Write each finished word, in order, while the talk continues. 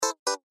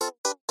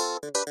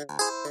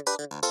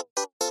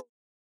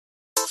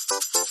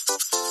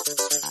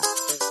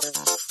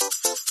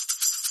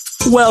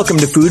Welcome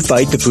to Food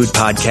Fight, the food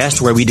podcast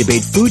where we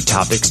debate food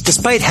topics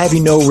despite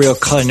having no real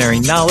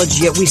culinary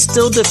knowledge, yet we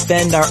still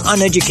defend our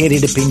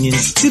uneducated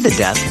opinions to the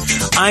death.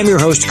 I'm your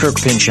host, Kirk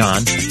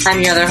Pinchon.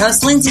 I'm your other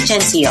host, Lindsay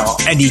Gentile.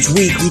 And each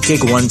week we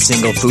take one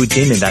single food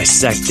theme and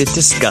dissect it,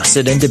 discuss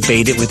it, and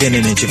debate it within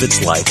an inch of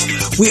its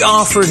life. We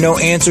offer no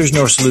answers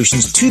nor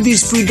solutions to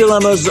these food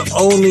dilemmas,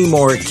 only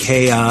more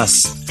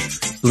chaos.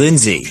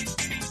 Lindsay.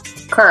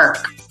 Kirk.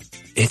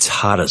 It's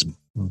hot as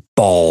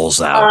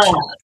balls out.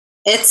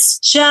 It's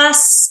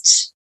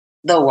just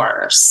the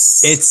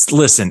worst.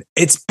 Listen,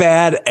 it's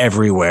bad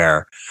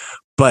everywhere,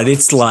 but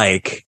it's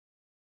like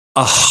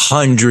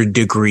 100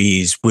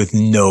 degrees with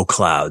no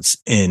clouds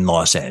in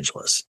Los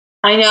Angeles.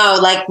 I know,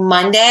 like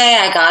Monday,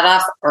 I got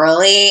off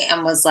early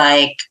and was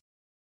like,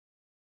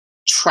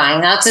 trying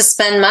not to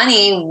spend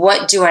money.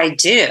 What do I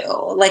do?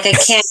 Like, I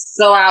can't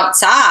go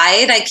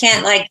outside. I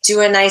can't like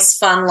do a nice,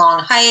 fun,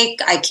 long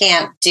hike. I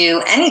can't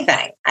do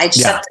anything. I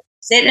just have to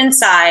sit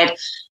inside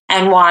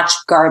and watch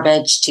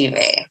garbage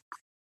TV.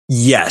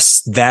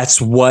 Yes, that's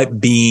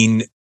what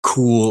being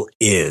cool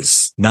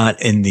is.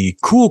 Not in the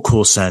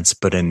cool sense,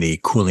 but in the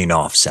cooling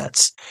off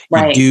sense.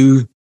 Right.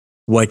 You do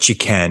what you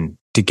can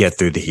to get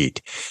through the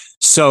heat.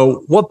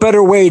 So what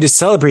better way to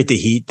celebrate the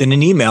heat than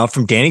an email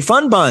from Danny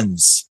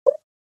Funbuns?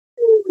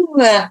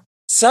 Ooh.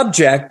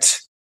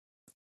 Subject,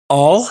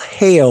 all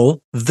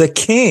hail the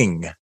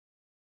king.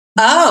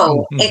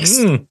 Oh,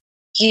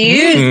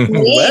 excuse me.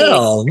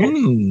 Well,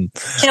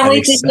 can't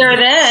wait to hear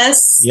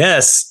this.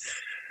 Yes.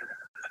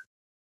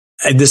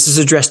 And this is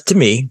addressed to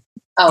me.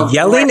 Oh,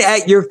 yelling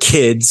at your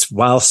kids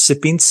while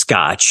sipping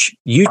scotch.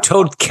 You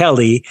told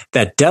Kelly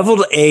that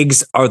deviled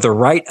eggs are the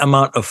right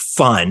amount of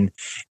fun,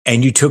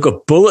 and you took a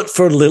bullet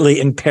for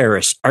Lily in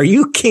Paris. Are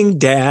you King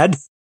Dad?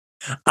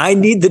 I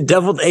need the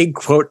deviled egg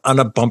quote on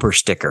a bumper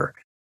sticker.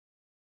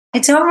 I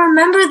don't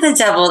remember the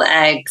deviled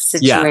egg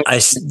situation. Yeah,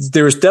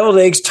 there was deviled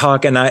eggs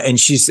talk, and I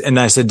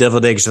said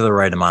deviled eggs are the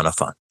right amount of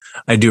fun.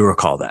 I do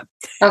recall that.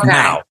 Okay.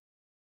 Now,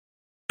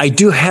 I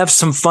do have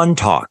some fun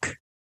talk.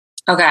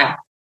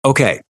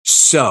 Okay.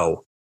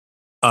 So,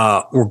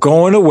 we're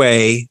going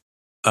away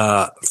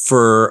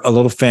for a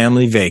little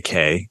family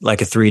vacay,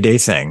 like a 3-day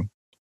thing.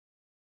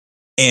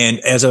 And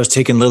as I was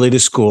taking Lily to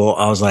school,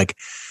 I was like,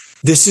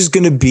 this is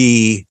going to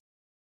be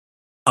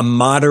a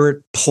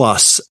moderate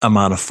plus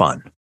amount of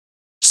fun.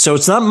 So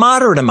it's not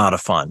moderate amount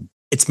of fun.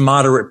 It's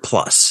moderate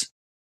plus.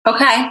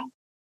 Okay.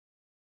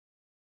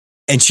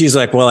 And she's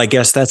like, well, I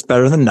guess that's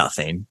better than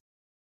nothing.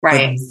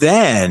 Right. But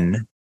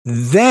then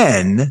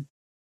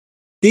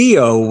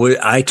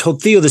I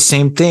told Theo the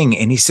same thing.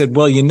 And he said,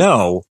 well,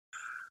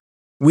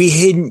 we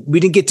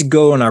didn't get to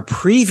go on our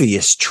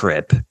previous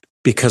trip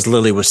because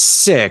Lily was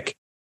sick.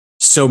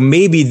 So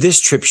maybe this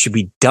trip should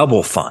be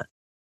double fun.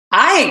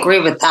 I agree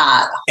with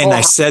that. And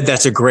I said,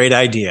 that's a great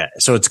idea.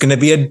 So it's going to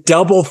be a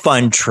double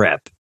fun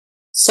trip.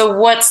 So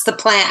what's the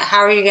plan? How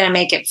are you going to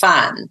make it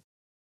fun?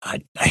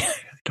 I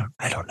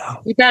don't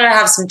know. You better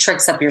have some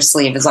tricks up your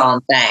sleeve is all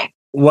I'm saying.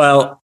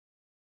 Well,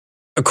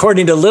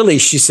 according to Lily,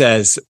 she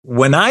says,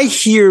 when I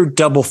hear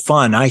double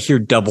fun, I hear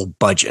double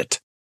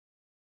budget.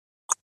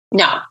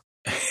 No.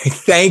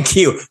 Thank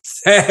you.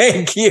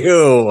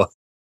 No.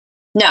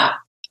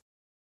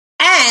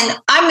 And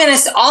I'm going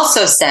to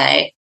also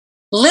say,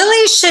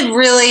 Lily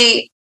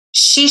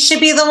she should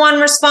be the one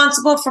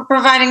responsible for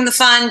providing the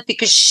fun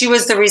because she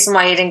was the reason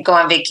why you didn't go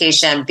on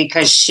vacation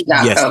because she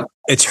got COVID.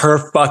 It's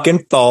her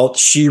fucking fault.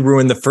 She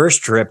ruined the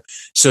first trip.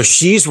 So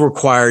she's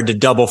required to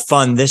double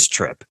fund this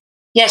trip.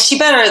 Yeah, she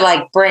better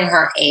like bring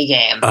her A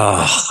game.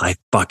 Oh, I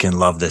fucking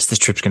love this. This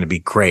trip's going to be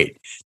great.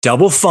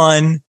 Double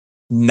fun,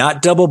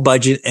 not double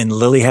budget, and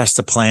Lily has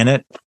to plan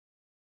it.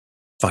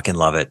 Fucking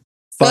love it.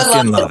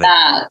 Fucking love it.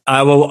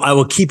 I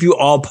will keep you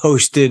all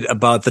posted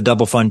about the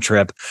double fun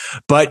trip,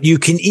 but you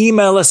can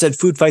email us at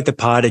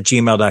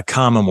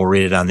foodfightthepod@gmail.com and we'll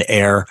read it on the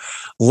air.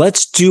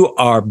 Let's do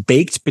our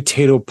baked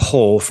potato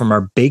poll from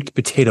our baked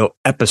potato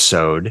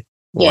episode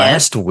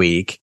last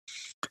week.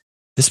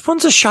 This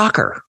one's a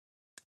shocker.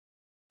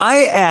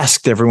 I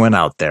asked everyone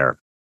out there,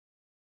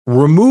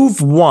 remove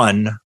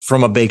one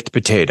from a baked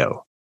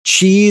potato,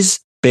 cheese,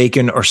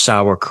 bacon, or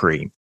sour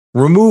cream.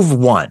 Remove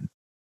one.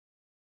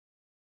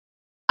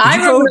 I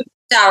removed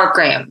sour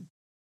cream.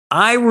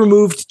 I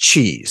removed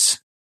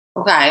cheese.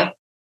 Okay.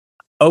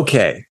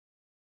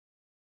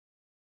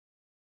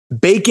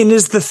 Bacon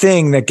is the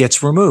thing that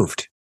gets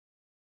removed.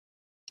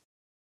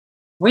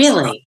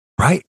 Really?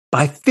 Right?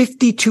 By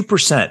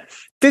 52%.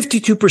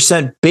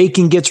 52%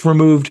 bacon gets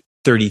removed.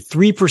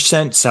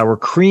 33% sour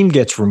cream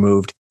gets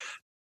removed.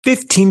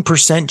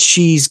 15%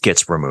 cheese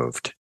gets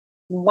removed.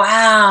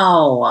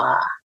 Wow.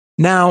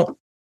 Now,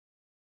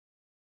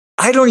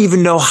 I don't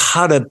even know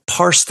how to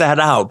parse that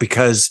out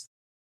because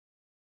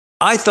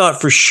I thought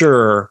for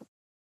sure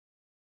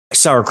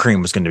sour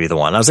cream was going to be the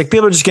one. I was like,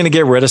 people are just going to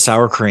get rid of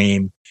sour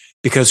cream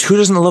because who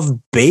doesn't love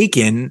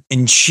bacon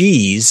and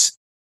cheese?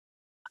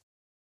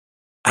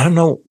 I don't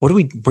know. Where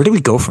do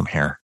we go from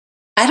here?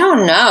 I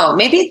don't know.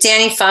 Maybe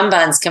Danny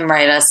Funbuns can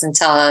write us and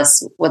tell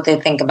us what they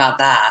think about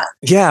that.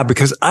 Yeah,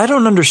 because I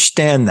don't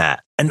understand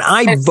that. And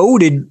I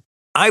voted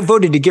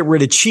to get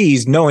rid of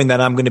cheese, knowing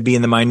that I'm going to be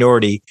in the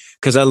minority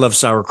because I love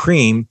sour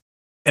cream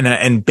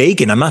and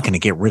bacon. I'm not going to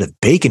get rid of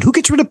bacon. Who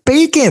gets rid of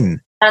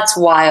bacon? That's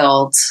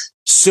wild.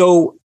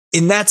 So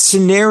in that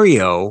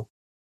scenario,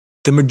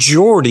 the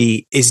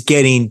majority is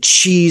getting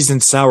cheese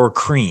and sour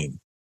cream.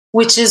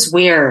 Which is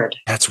weird.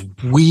 That's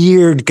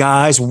weird,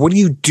 guys. What are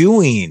you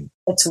doing?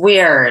 It's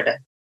weird.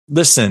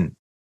 Listen,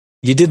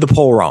 you did the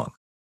poll wrong.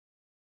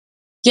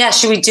 Yeah,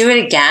 should we do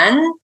it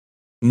again?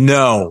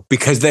 No,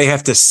 because they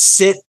have to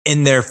sit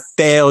in their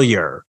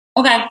failure.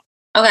 Okay.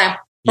 We're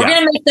going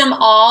to make them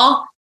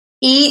all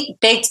eat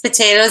baked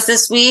potatoes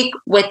this week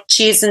with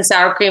cheese and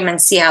sour cream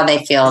and see how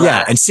they feel about it.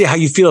 Yeah, and see how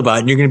you feel about it.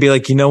 And you're going to be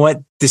like, you know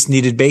what? This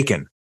needed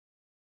bacon.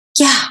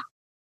 Yeah.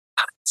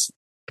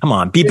 Come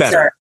on, be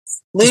better.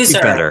 Loser.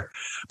 Be better.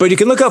 But you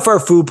can look out for our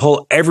food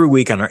poll every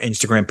week on our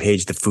Instagram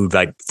page, the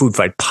Food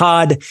Fight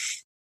Pod.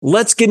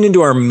 Let's get into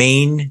our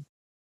main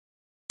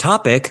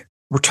topic.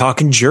 We're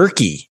talking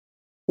jerky.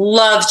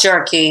 Love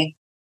jerky.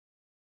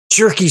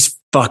 Jerky's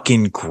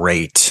fucking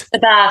great. The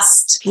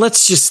best.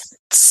 Let's just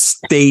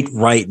state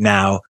right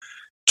now,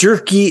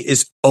 jerky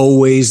is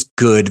always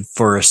good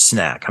for a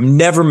snack. I'm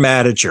never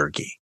mad at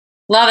jerky.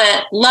 Love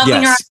it. Love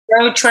when you're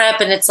on a road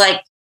trip and it's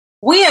like,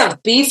 we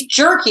have beef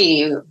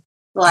jerky.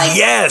 Like,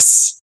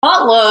 yes,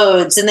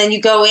 buttloads. And then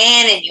you go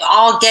in and you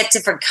all get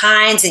different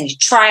kinds and you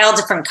try all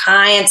different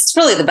kinds. It's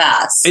really the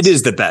best. It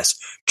is the best.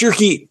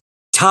 Jerky,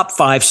 top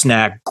 5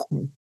 snack,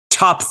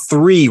 top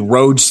 3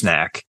 road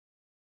snack,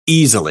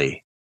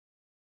 easily.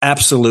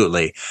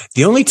 Absolutely.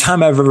 The only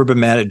time I've ever been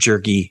mad at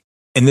jerky,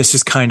 and this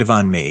is kind of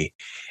on me,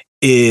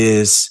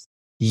 is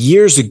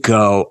years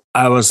ago,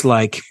 I was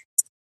like,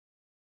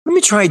 let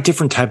me try a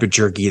different type of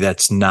jerky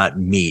that's not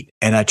meat.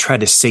 And I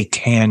tried a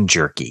seitan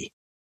jerky.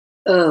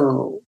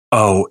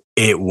 Oh,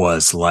 it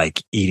was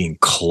like eating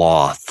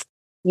cloth.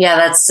 Yeah,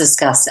 that's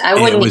disgusting. I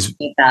wouldn't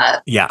eat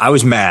that. Yeah, I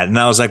was mad. And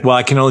I was like, well,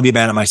 I can only be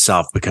mad at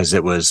myself because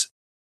it was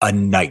a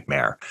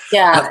nightmare.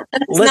 Yeah,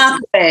 that's not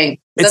the way.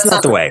 It's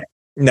not the way.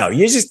 No,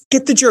 you just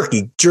get the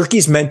jerky.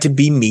 Jerky's meant to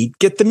be meat.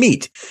 Get the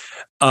meat.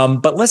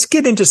 But let's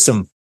get into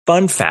some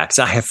fun facts.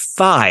 I have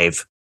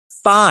five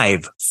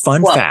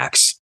fun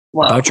facts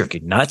about jerky.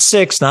 Not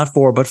 6, not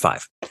 4, but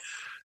 5.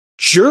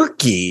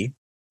 Jerky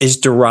is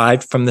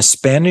derived from the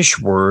Spanish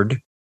word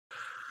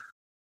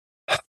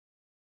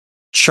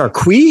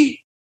charqui,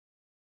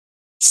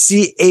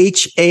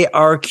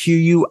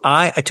 Charqui.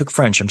 I took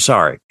French. I'm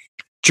sorry.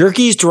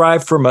 Jerky is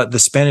derived from the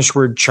Spanish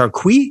word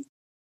charqui,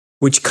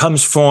 which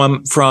comes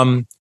from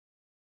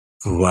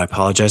I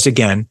apologize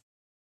again,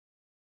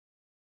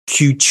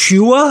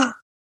 Quechua,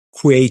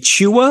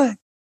 Quechua,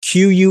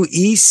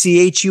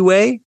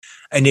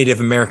 a Native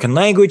American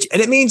language,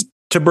 and it means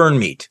to burn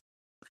meat.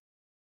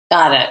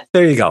 Got it.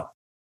 There you go.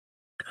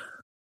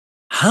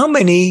 How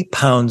many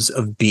pounds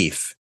of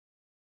beef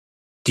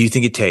do you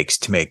think it takes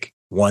to make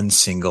one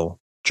single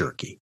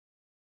jerky?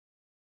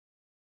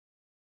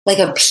 Like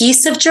a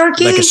piece of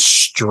jerky? Like a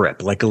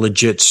strip, like a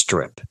legit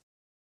strip.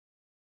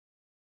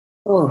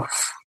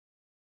 Oof.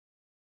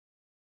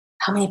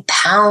 How many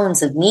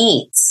pounds of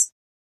meat?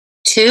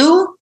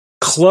 2?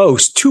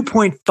 Close,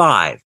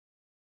 2.5.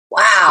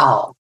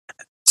 Wow.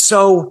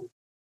 So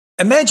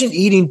imagine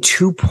eating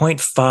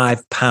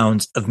 2.5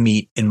 pounds of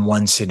meat in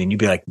one sitting. You'd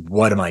be like,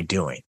 what am I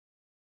doing?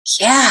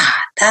 Yeah,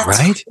 that's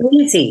right?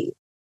 Crazy.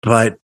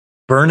 But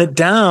burn it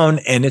down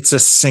and it's a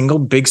single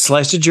big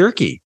slice of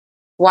jerky.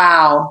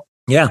 Wow.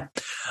 Yeah.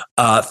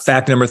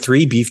 Fact number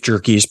 3, beef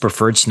jerky is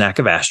preferred snack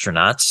of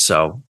astronauts.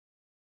 So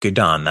good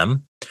on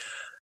them.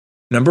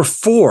 Number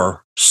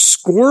 4,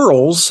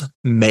 squirrels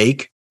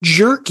make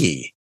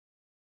jerky.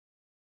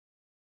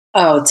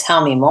 Oh,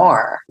 tell me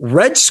more.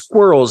 Red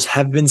squirrels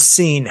have been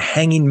seen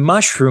hanging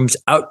mushrooms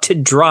out to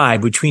dry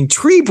between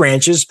tree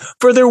branches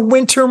for their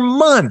winter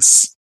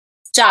months.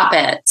 Stop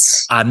it.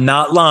 I'm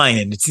not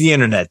lying. It's the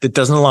internet that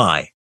doesn't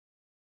lie.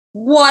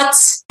 What?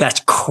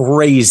 That's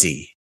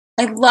crazy.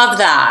 I love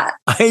that.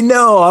 I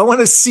know. I want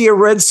to see a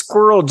red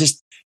squirrel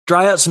just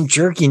dry out some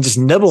jerky and just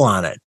nibble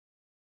on it.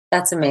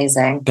 That's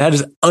amazing. That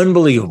is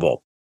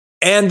unbelievable.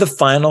 And the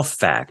final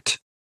fact,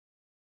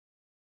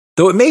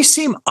 though it may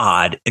seem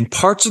odd, in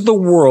parts of the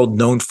world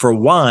known for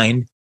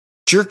wine,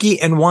 jerky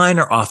and wine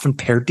are often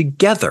paired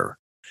together.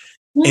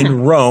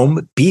 In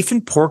Rome, beef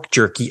and pork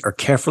jerky are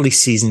carefully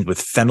seasoned with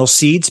fennel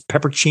seeds,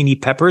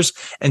 peppercini peppers,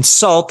 and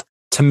salt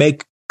to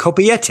make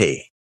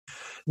coppiette.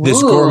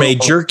 This gourmet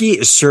jerky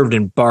is served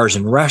in bars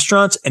and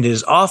restaurants, and it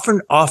is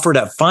often offered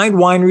at fine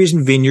wineries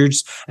and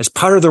vineyards as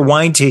part of their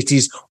wine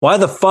tastings. Why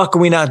the fuck are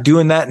we not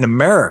doing that in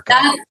America?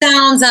 That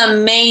sounds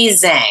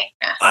amazing.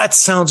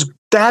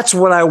 That's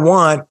what I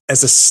want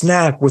as a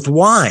snack with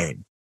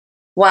wine.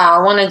 Wow,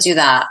 I want to do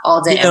that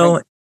all day.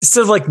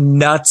 Instead of like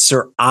nuts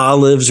or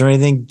olives or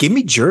anything, give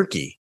me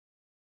jerky.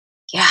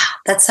 Yeah,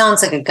 that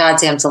sounds like a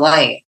goddamn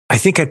delight. I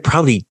think I'd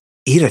probably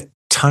eat a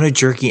ton of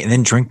jerky and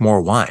then drink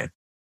more wine.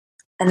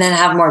 And then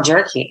have more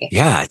jerky.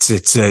 Yeah,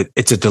 it's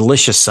a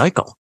delicious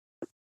cycle.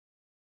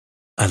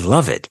 I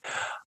love it.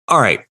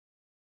 All right.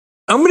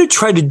 I'm going to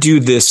try to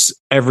do this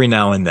every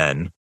now and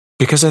then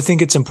because I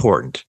think it's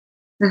important.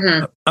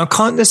 Mm-hmm. I'm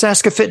calling this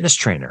Ask a Fitness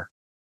Trainer.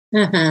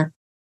 Mm-hmm.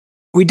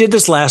 We did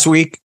this last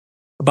week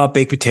about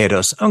baked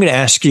potatoes. I'm going to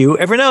ask you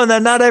every now and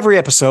then, not every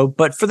episode,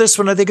 but for this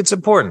one, I think it's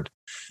important.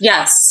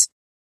 Yes.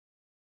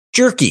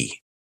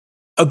 Jerky,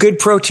 a good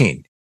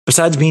protein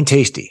besides being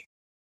tasty.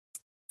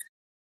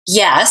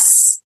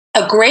 Yes,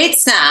 a great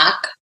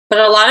snack, but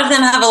a lot of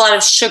them have a lot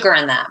of sugar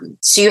in them.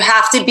 So you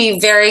have to be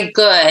very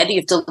good.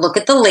 You have to look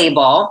at the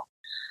label.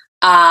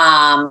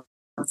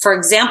 For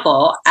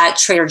example, at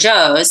Trader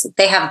Joe's,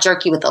 they have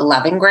jerky with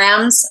 11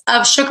 grams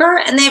of sugar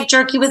and they have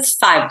jerky with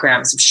 5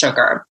 grams of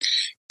sugar.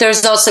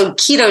 There's also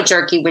keto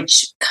jerky,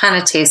 which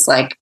kind of tastes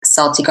like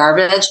salty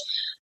garbage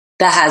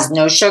that has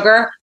no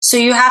sugar. So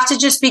you have to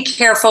just be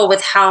careful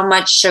with how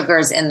much sugar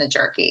is in the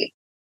jerky.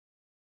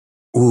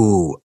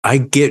 Ooh, I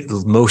get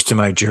most of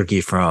my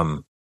jerky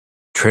from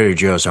Trader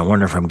Joe's. I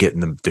wonder if I'm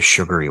getting the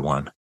sugary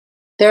one.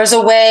 There's a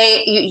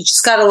way. You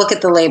just got to look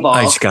at the label.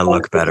 I just got to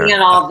look better. Looking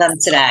at all of them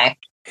today.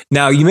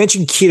 Now, you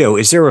mentioned keto.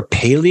 Is there a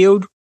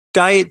paleo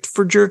diet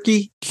for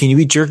jerky? Can you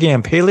eat jerky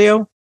on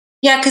paleo?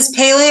 Yeah, because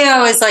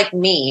paleo is like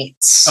meat.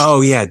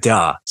 Oh, yeah,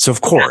 duh. So,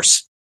 of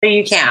course. So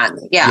you can,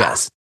 yeah.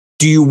 Yes.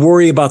 Do you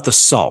worry about the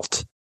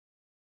salt?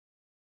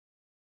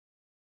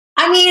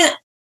 I mean,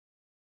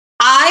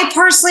 I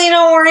personally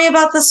don't worry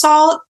about the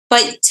salt,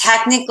 but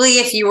technically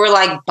if you were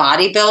like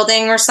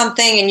bodybuilding or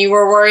something and you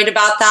were worried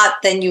about that,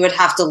 then you would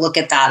have to look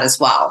at that as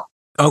well.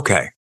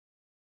 Okay.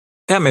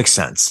 That makes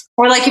sense.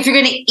 Or like if you're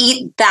going to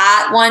eat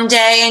that one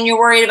day and you're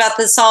worried about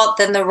the salt,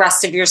 then the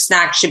rest of your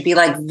snack should be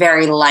like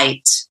very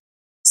light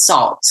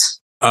salt.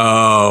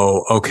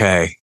 Oh,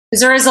 okay.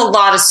 Because there is a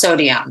lot of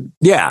sodium.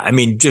 Yeah, I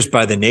mean, just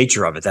by the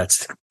nature of it,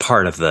 that's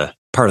part of the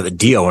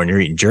deal when you're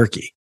eating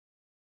jerky.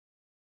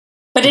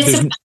 But it's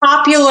a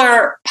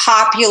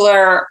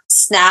popular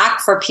snack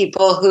for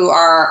people who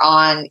are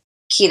on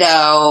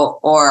keto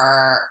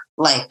or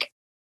like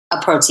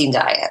a protein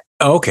diet.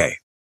 Okay.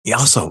 Yeah,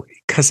 also,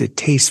 because it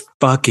tastes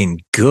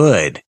fucking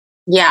good.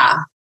 Yeah.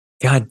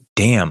 God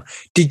damn.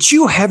 Did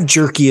you have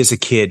jerky as a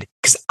kid?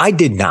 Because I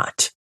did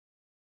not.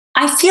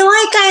 I feel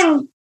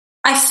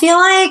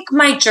like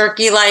my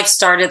jerky life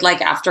started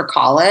like after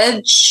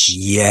college.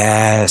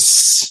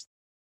 Yes.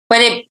 But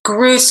it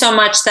grew so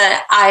much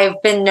that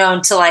I've been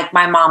known to like,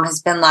 my mom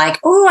has been like,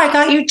 oh, I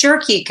got you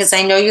jerky because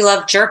I know you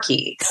love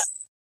jerky.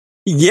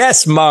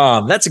 Yes,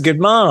 Mom. That's a good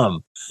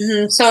mom.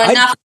 Mm-hmm. So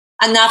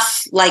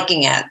enough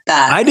liking it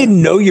that I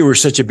didn't know you were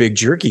such a big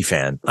jerky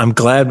fan. I'm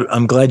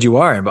glad you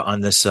are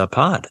on this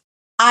pod.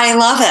 I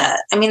love it.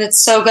 I mean,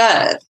 it's so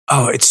good.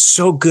 Oh, it's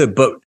so good.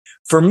 But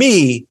for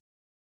me,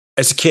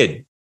 as a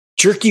kid,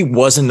 jerky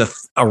wasn't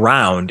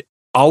around.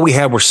 All we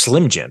had were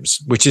Slim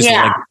Jims, which is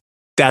like,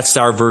 that's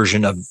our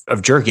version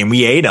of jerky. And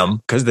we ate them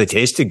because they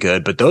tasted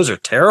good, but those are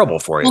terrible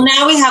for you. Well,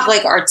 now we have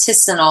like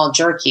artisanal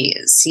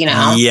jerkies, you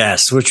know?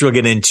 Yes, which we'll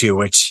get into,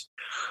 which,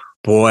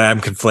 boy,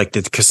 I'm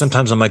conflicted because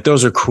sometimes I'm like,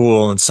 those are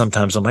cool. And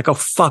sometimes I'm like, oh,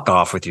 fuck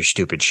off with your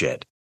stupid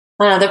shit.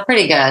 Oh, they're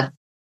pretty good.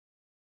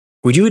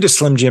 Would you eat a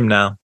Slim Jim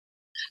now?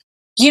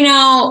 You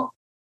know,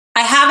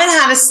 I haven't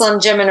had a Slim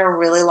Jim in a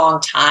really long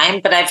time,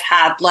 but I've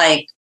had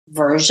like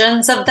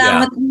versions of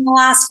them within the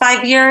last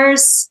 5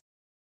 years.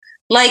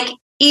 Like,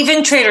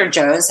 even Trader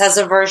Joe's has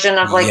a version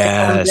of like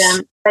the Slim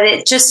Jim, but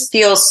it just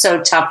feels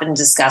so tough and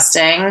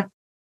disgusting.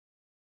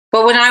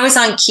 But when I was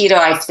on keto,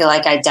 I feel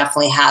like I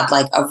definitely had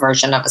like a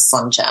version of a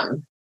Slim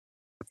Jim.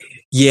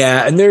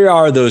 Yeah, and there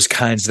are those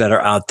kinds that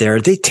are out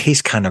there. They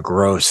taste kind of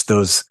gross.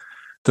 The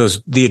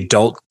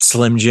adult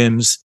Slim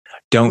Jims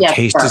don't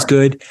taste as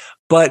good.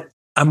 But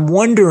I'm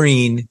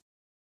wondering,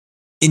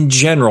 in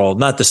general,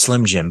 not the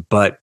Slim Jim,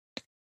 but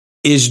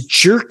is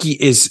jerky,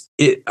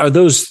 are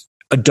those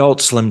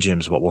adult Slim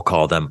Jims, what we'll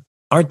call them,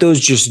 aren't those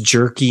just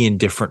jerky in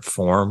different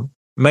form?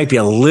 It might be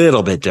a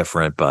little bit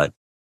different, but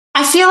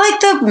I feel like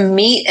the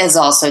meat is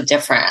also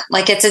different.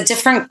 Like it's a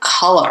different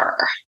color.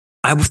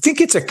 I would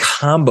think it's a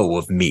combo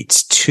of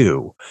meats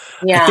too.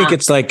 Yeah. I think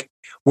it's like,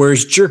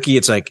 whereas jerky,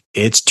 it's like,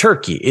 it's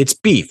turkey, it's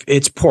beef,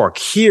 it's pork.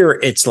 Here,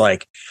 it's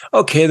like,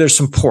 okay, there's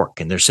some pork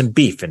and there's some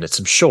beef and it's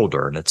some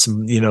shoulder and it's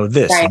some,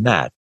 this and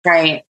that.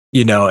 Right.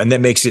 And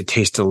that makes it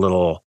taste a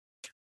little,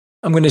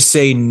 I'm going to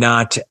say,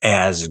 not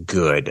as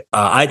good.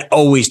 I'd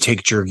always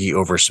take jerky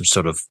over some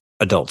sort of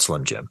adult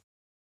Slim Jim.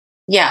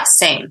 Yeah,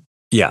 same.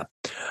 Yeah.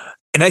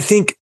 And I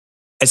think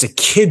as a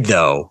kid,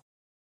 though,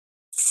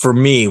 for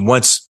me,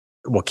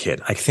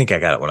 I think I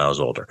got it when I was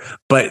older,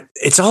 but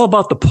it's all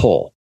about the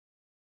pull.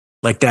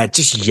 Like that,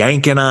 just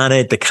yanking on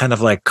it, the kind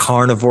of like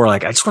carnivore,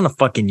 like I just want to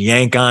fucking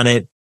yank on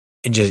it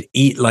and just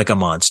eat like a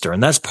monster.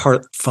 And that's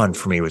fun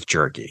for me with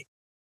jerky.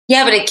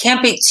 Yeah, but it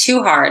can't be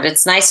too hard.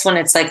 It's nice when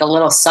it's like a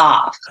little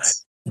soft.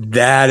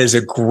 That is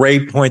a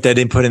great point that I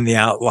didn't put in the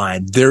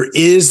outline. There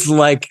is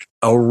like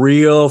a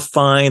real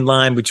fine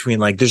line between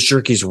like this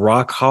jerky's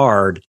rock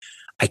hard,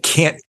 I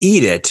can't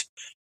eat it,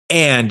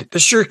 and the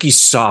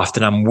jerky's soft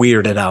and I'm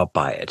weirded out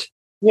by it.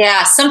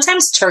 Yeah,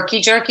 sometimes turkey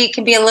jerky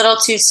can be a little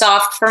too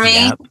soft for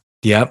me.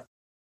 Yep.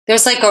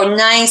 There's like a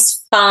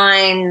nice,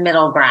 fine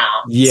middle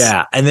ground.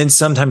 Yeah. And then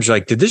sometimes you're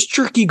like, did this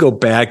jerky go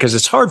bad? Because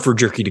it's hard for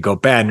jerky to go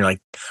bad. And you're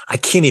like, I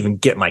can't even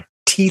get my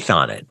teeth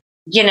on it.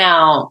 You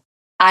know,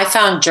 I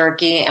found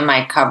jerky in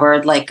my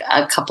cupboard like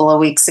a couple of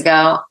weeks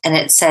ago, and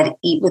it said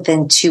eat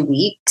within 2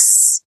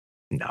 weeks.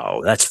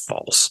 No, that's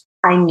false.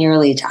 I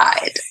nearly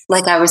died.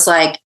 Like, I was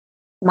like,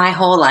 my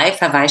whole life,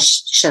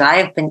 should I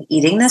have been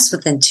eating this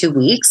within 2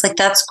 weeks? Like,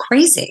 that's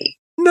crazy.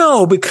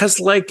 No, because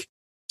like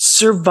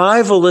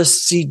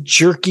survivalists eat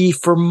jerky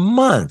for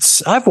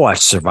months. I've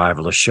watched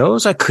survivalist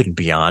shows. I couldn't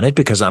be on it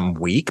because I'm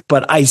weak,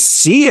 but I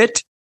see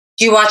it.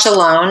 Do you watch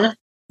Alone?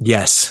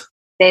 Yes.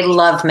 They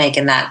love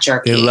making that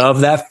jerky. They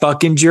love that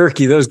fucking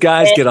jerky. Those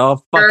guys get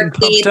all fucking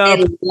pumped up.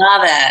 They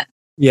love it.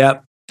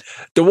 Yep.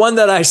 The one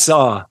that I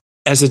saw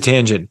as a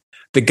tangent,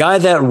 the guy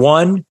that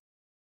won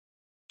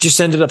just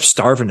ended up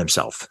starving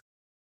himself.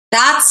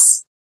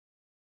 That's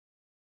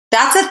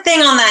a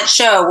thing on that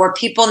show where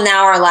people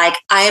now are like,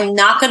 I am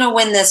not going to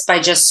win this by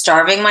just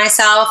starving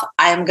myself.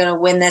 I am going to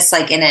win this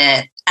like in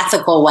an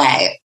ethical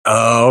way.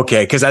 Oh,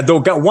 okay. Because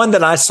the one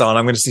that I saw, and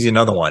I'm going to see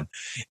another one,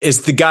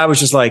 is the guy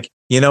was just like,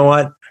 you know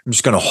what? I'm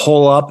just going to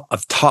hole up.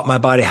 I've taught my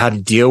body how to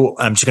deal.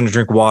 I'm just going to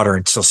drink water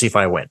and still see if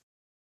I win.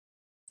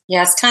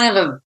 Yeah,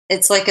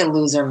 it's like a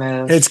loser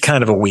move. It's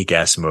kind of a weak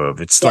ass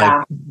move. It's like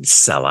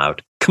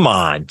sellout. Come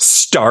on,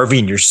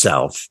 starving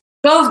yourself.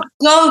 Go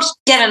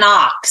get an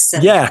ox.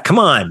 Yeah, come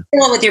on.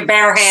 Kill it with your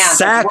bare hands.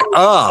 Sack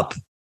up.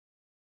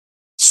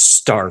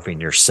 Starving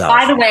yourself.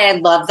 By the way, I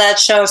love that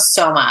show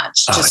so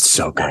much. Oh, it's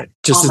so good.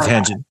 Just a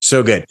tangent.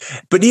 So good.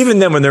 But even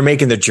then, when they're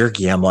making the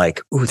jerky, I'm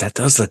like, ooh, that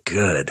does look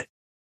good.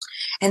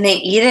 And they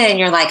eat it, and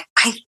you're like,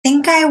 I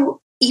think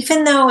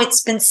even though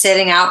it's been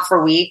sitting out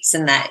for weeks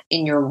in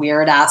your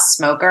weird ass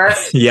smoker,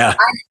 yeah,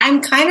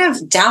 I'm kind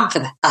of down for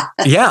that.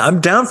 Yeah, I'm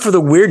down for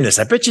the weirdness.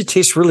 I bet you it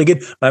tastes really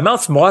good. My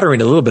mouth's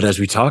watering a little bit as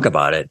we talk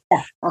about it.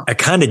 I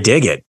kind of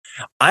dig it.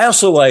 I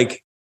also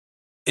like,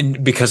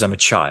 because I'm a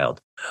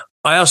child,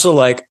 I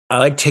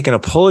like taking a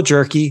pull of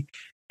jerky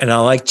and I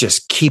like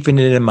just keeping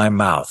it in my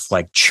mouth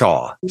like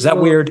chaw. Is that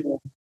weird?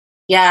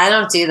 Yeah, I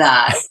don't do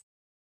that.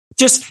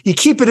 Just you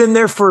keep it in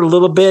there for a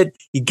little bit.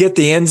 You get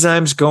the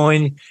enzymes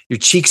going. Your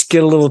cheeks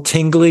get a little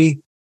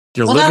tingly.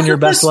 You're living your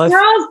best life.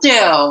 Squirrels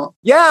do.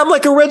 Yeah, I'm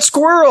like a red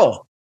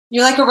squirrel.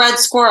 You're like a red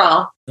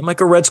squirrel. I'm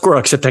like a red squirrel,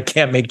 except I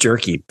can't make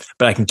jerky,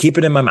 but I can keep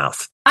it in my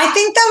mouth. I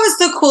think that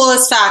was the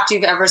coolest fact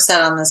you've ever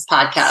said on this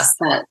podcast.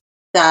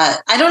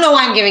 That I don't know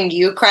why I'm giving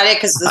you credit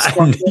because the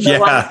squirrel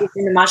is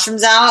keeping the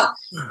mushrooms out,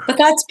 but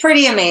that's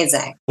pretty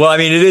amazing. Well, I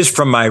mean, it is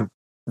from my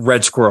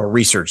red squirrel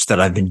research that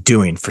I've been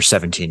doing for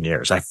 17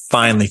 years. I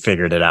finally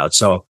figured it out.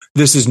 So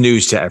this is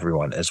news to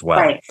everyone as well.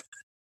 Right.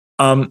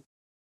 I'm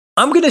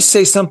going to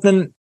say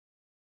something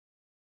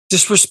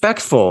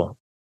disrespectful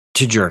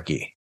to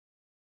jerky.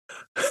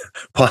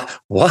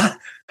 What?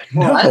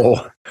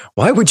 No.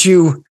 Why would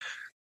you?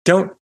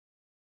 Don't.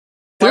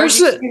 Why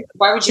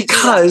would you?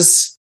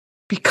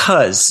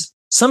 Because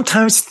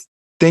sometimes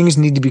things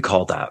need to be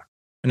called out.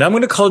 And I'm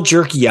going to call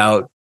jerky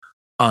out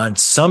on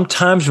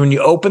sometimes when you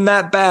open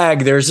that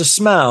bag, there's a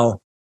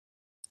smell.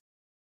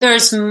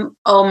 There's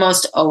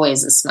almost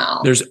always a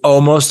smell. There's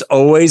almost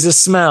always a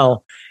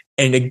smell.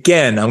 And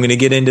again, I'm going to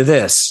get into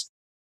this.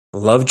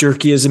 Love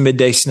jerky as a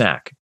midday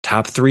snack.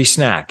 Top 3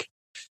 snack.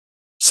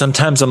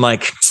 Sometimes I'm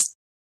like,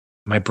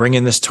 am I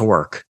bringing this to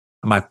work?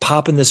 Am I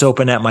popping this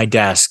open at my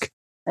desk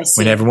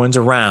when everyone's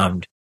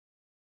around?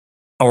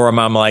 Or am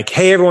I like,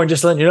 hey, everyone,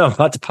 just letting you know, I'm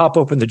about to pop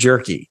open the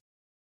jerky.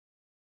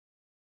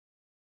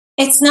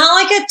 It's not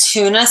like a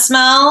tuna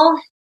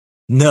smell.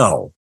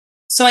 No.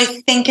 So I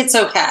think it's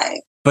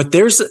okay. But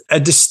there's a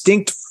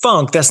distinct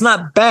funk that's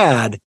not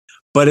bad,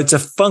 but it's a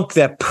funk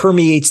that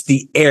permeates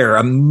the air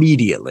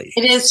immediately.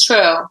 It is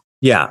true.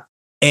 Yeah.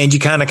 And you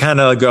kind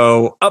of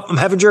go, oh, I'm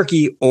having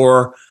jerky.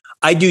 Or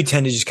I do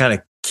tend to just kind of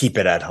keep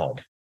it at home.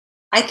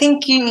 I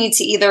think you need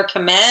to either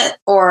commit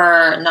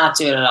or not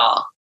do it at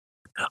all.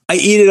 I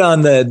eat it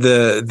on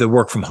the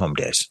work from home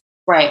days.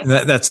 Right.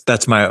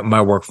 That's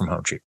my work from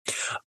home treat.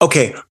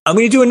 Okay. I'm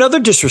going to do another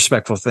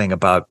disrespectful thing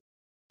about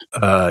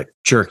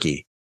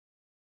jerky.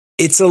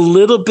 It's a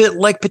little bit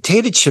like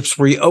potato chips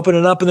where you open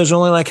it up and there's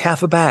only like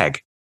half a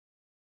bag.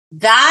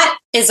 That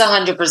is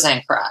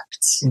 100%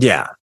 correct.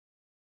 Yeah.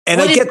 And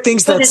I get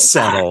things that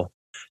settle.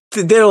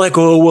 They're like,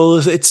 oh,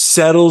 well, it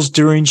settles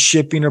during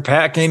shipping or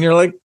packing. And you're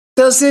like,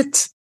 does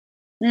it?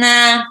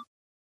 Nah.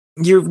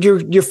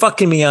 You're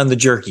fucking me on the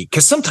jerky.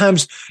 Because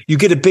sometimes you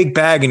get a big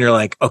bag and you're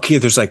like, okay,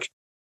 there's like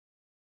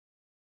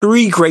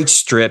 3 great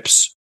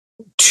strips,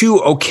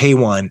 2 okay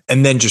one,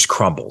 and then just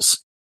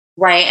crumbles.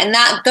 Right. And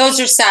those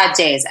are sad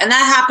days. And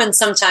that happens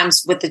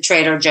sometimes with the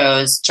Trader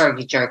Joe's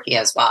turkey jerky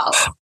as well.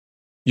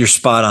 You're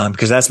spot on,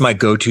 because that's my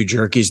go-to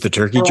jerky is the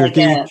turkey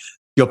jerky. It.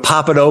 You'll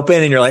pop it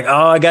open and you're like,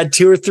 oh, I got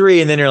 2 or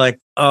 3. And then you're like,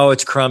 oh,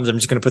 it's crumbs. I'm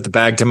just going to put the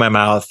bag to my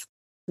mouth.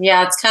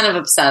 Yeah, it's kind of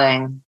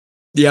upsetting.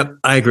 Yep,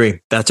 I agree.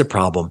 That's a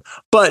problem.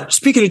 But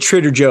speaking of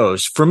Trader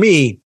Joe's, for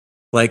me,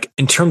 like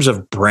in terms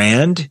of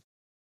brand,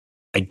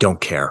 I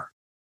don't care.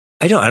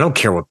 I don't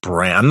care what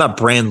brand. I'm not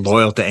brand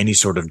loyal to any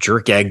sort of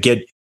jerky. I get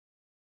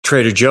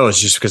Trader Joe's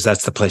just because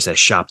that's the place I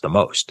shop the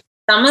most.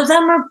 Some of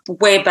them are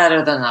way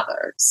better than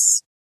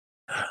others.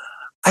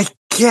 I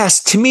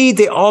guess to me,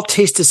 they all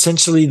taste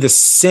essentially the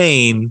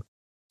same.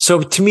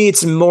 So to me,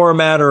 it's more a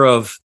matter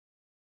of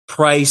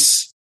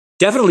price,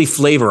 definitely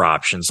flavor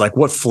options. Like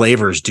what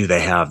flavors do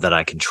they have that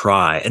I can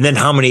try? And then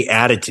how many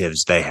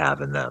additives they have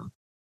in them.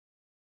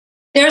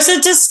 There's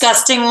a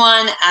disgusting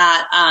one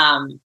at,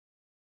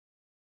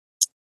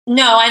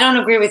 no, I don't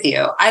agree with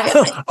you.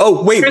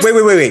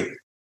 Wait.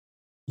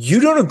 You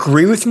don't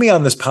agree with me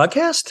on this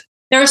podcast?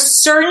 There's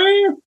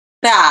certain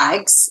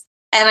bags,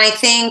 and I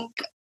think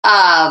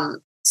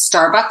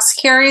Starbucks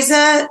carries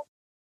it.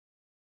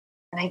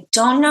 And I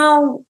don't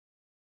know.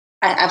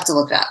 I have to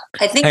look it up.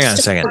 I think Hang on a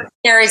second.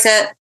 Carries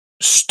it.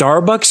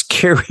 Starbucks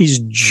carries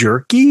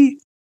jerky?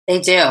 They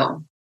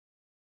do.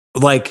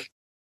 Like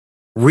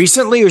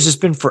recently, or has this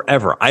been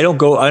forever? I don't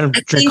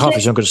drink coffee,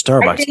 so I don't go to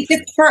Starbucks. I think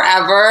it's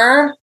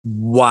forever.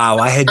 Wow,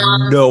 I had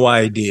no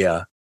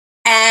idea.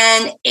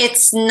 And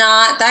it's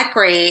not that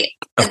great.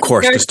 Of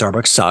course, because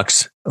Starbucks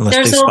sucks. Unless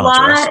there's they a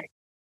sponsor us. lot.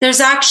 There's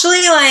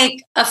actually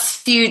like a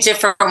few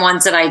different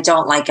ones that I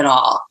don't like at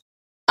all.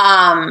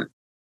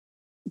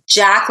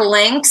 Jack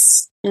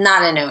Link's,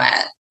 not into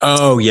it.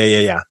 Oh,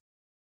 yeah.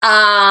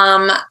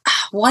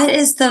 What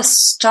is the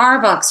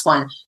Starbucks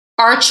one?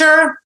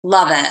 Archer,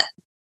 love it.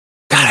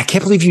 God, I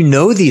can't believe you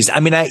know these. I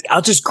mean,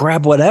 I'll just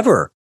grab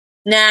whatever.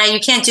 Nah, you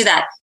can't do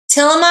that.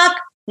 Tillamook,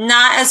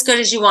 not as good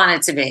as you want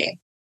it to be.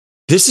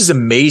 This is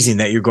amazing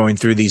that you're going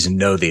through these and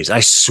know these. I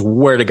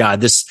swear to God,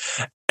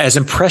 this, as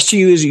impressed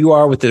you as you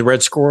are with the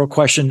red squirrel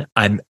question,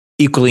 I'm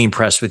equally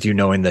impressed with you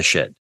knowing this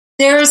shit.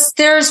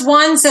 There's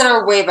ones that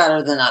are way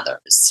better than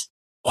others.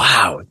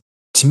 Wow.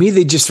 To me,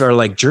 they just are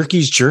like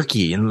jerky's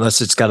jerky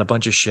unless it's got a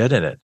bunch of shit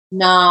in it.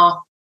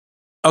 No.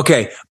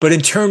 Okay. But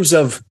in terms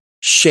of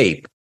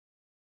shape,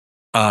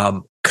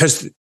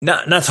 because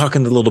not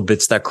talking the little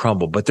bits that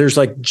crumble, but there's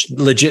like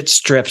legit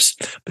strips,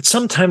 but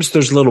sometimes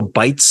there's little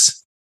bites.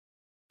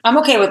 I'm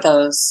okay with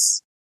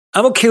those.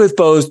 I'm okay with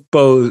both,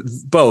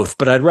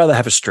 but I'd rather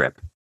have a strip.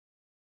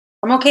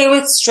 I'm okay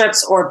with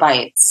strips or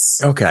bites.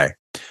 Okay.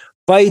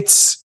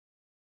 Bites,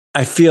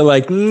 I feel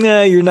like,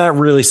 nah, you're not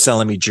really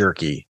selling me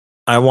jerky.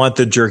 I want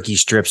the jerky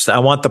strips. I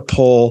want the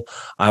pull.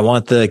 I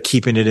want the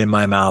keeping it in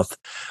my mouth.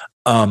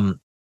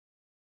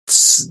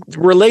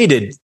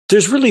 Related,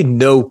 there's really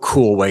no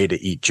cool way to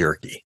eat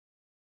jerky.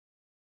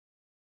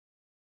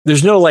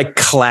 There's no like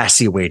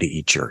classy way to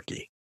eat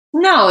jerky.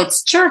 No,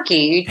 it's jerky.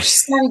 You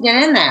just got to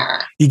get in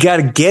there. You got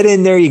to get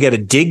in there. You got to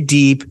dig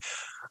deep.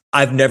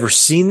 I've never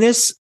seen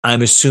this.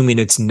 I'm assuming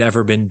it's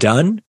never been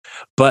done.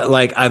 But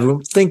like, I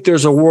think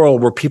there's a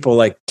world where people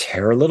like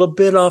tear a little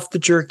bit off the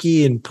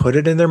jerky and put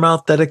it in their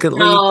mouth delicately.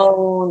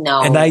 No.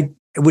 And I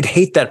would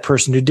hate that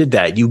person who did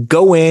that. You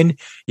go in,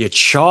 you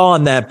chaw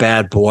on that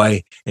bad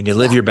boy, and you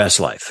live your best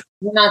life.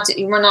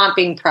 We're not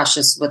being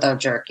precious with our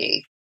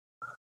jerky.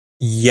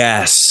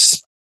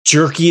 Yes.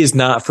 Jerky is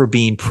not for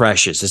being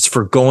precious. It's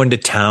for going to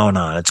town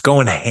on. It's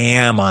going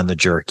ham on the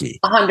jerky.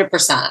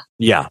 100%.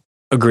 Yeah,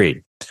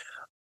 agreed.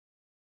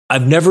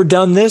 I've never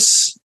done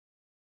this.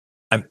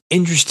 I'm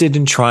interested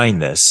in trying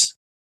this.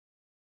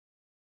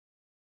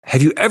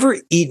 Have you ever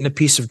eaten a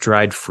piece of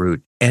dried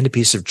fruit and a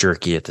piece of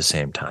jerky at the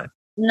same time?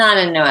 Not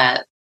into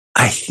it.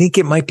 I think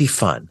it might be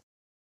fun.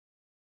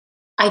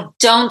 I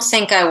don't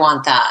think I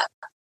want that.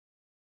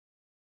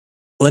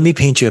 Let me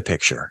paint you a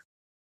picture.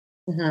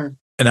 Mm-hmm.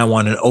 And I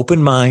want an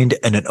open mind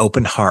and an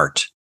open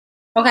heart.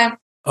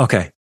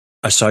 Okay.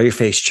 I saw your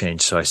face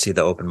change, so I see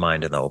the open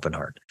mind and the open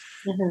heart.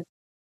 Mm-hmm.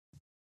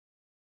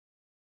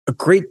 A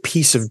great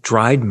piece of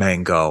dried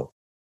mango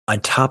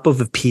on top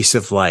of a piece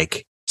of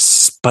like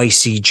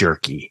spicy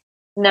jerky.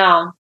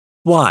 No.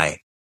 Why?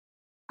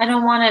 I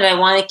don't want it. I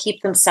want to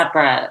keep them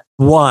separate.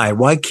 Why?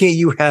 Why can't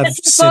you have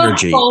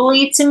synergy? It's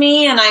holy to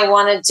me, and I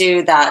want to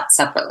do that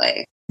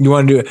separately. You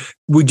want to do?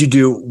 Would you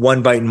do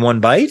one bite and one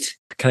bite?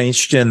 Can I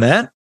interest you in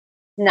that?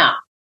 No.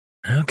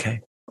 Okay.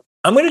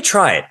 I'm going to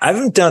try it. I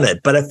haven't done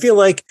it, but I feel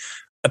like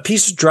a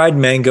piece of dried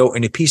mango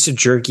and a piece of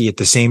jerky at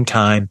the same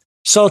time,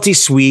 salty,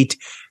 sweet.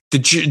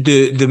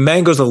 The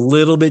mango's a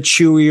little bit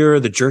chewier.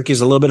 The jerky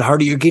is a little bit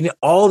harder. You're getting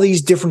all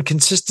these different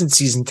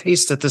consistencies and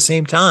tastes at the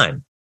same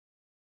time.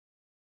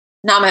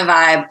 Not my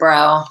vibe,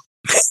 bro.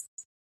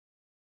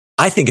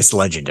 I think it's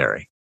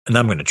legendary, and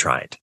I'm going to try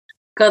it.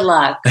 Good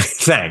luck.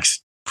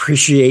 Thanks.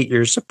 Appreciate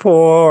your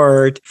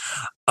support.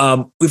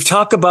 We've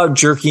talked about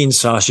jerky in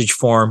sausage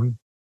form.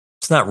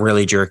 It's not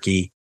really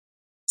jerky.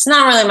 It's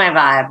not really my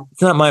vibe.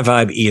 It's not my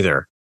vibe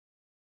either.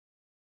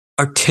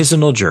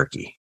 Artisanal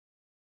jerky.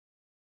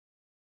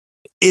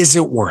 Is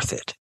it worth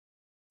it?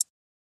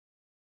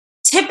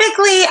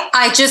 Typically,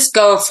 I just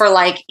go for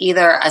like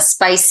either a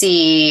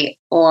spicy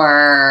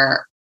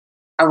or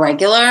a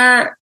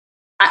regular.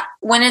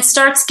 When it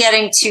starts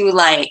getting to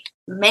like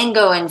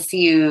mango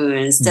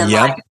infused and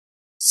like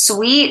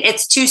sweet,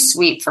 it's too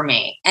sweet for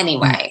me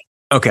anyway.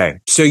 Okay.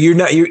 So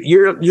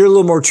you're a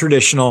little more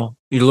traditional.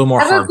 You're a little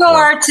more I would hardcore. go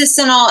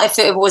artisanal if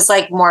it was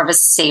like more of a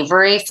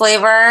savory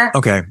flavor.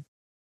 Okay.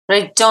 But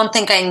I don't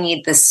think I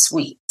need the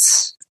sweet.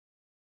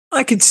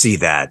 I could see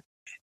that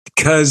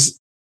because,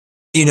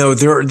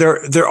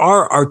 there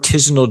are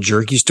artisanal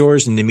jerky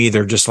stores, and to me,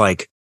 they're just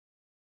like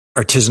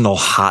artisanal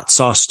hot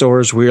sauce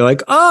stores where you're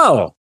like,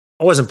 oh,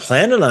 I wasn't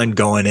planning on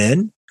going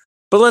in,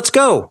 but let's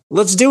go.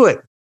 Let's do it.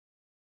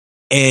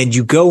 And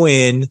you go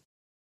in,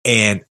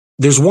 and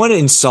there's one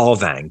in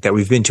Solvang that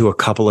we've been to a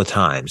couple of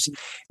times,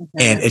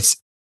 and it's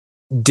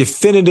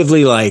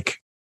definitively like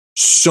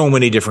so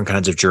many different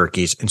kinds of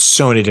jerkies and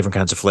so many different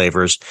kinds of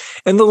flavors.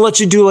 And they'll let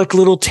you do like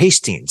little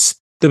tastings.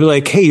 They'll be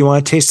like, hey, you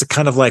want to taste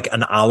kind of like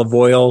an olive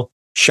oil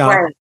shot?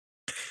 Right.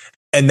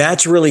 And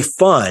that's really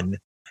fun.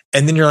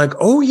 And then you're like,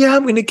 oh yeah,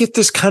 I'm going to get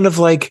this kind of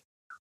like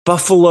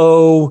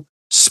buffalo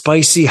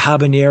spicy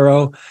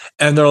habanero.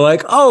 And they're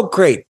like, oh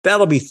great,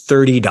 that'll be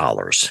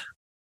 $30.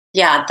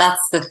 Yeah,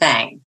 that's the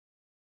thing.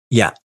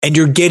 Yeah. And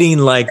you're getting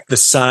like the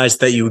size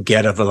that you would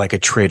get of like a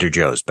Trader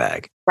Joe's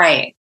bag.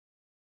 Right.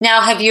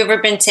 Now, have you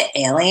ever been to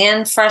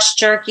Alien Fresh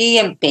Jerky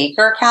in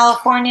Baker,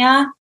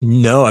 California?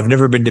 No, I've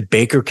never been to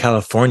Baker,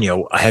 California.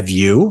 Have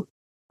you?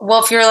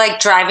 Well, if you're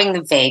like driving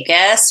to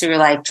Vegas, or you're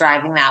like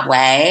driving that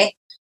way,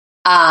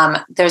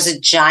 there's a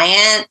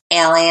giant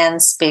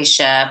alien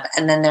spaceship,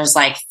 and then there's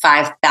like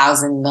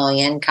 5,000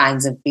 million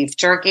kinds of beef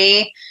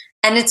jerky,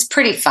 and it's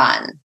pretty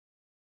fun.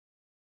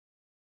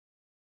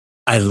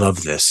 I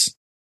love this.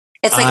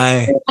 It's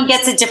like everyone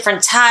gets a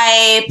different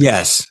type.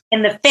 Yes.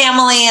 In the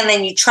family, and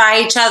then you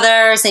try each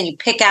other's and you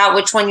pick out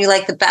which one you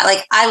like the best.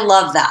 Like, I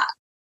love that.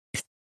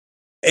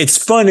 It's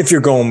fun if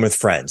you're going with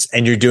friends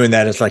and you're doing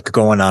that. It's like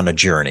going on a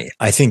journey.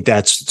 I think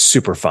that's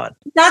super fun.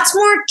 That's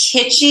more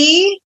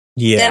kitschy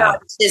than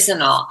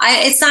artisanal.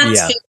 It's not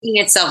taking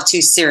itself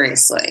too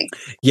seriously.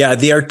 Yeah.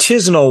 The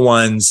artisanal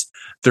ones,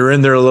 they're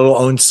in their little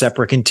own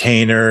separate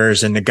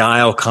containers, and the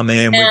guy will come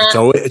in.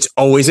 It's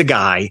always a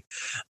guy.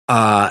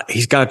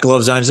 He's got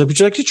gloves on. He's like, would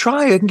you like to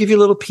try? I can give you a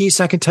little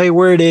piece. I can tell you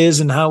where it is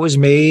and how it was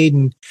made.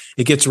 And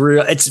it gets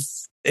real.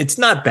 It's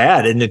not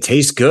bad, and it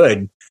tastes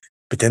good,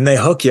 but then they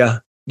hook you.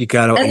 You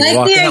got to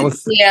walk out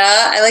with.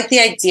 Yeah, I like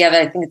the idea of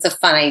it. I think it's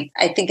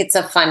I think it's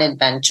a fun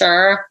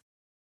adventure.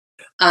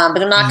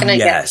 But I'm not going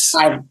to get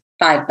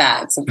five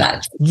bags of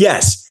that.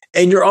 Yes.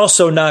 And you're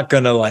also not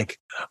going to like,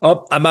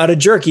 oh, I'm out of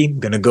jerky. I'm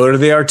going to go to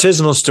the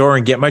artisanal store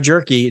and get my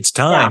jerky. It's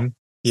time.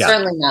 Yeah.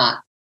 Certainly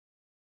not.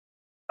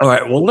 All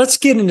right. Well, let's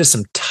get into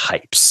some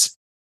types,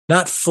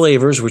 not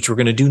flavors, which we're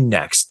going to do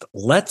next.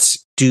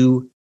 Let's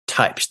do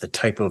types, the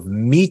type of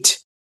meat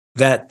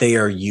that they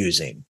are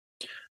using.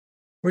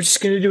 We're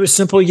just going to do a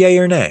simple yay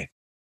or nay.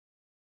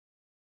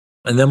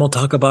 And then we'll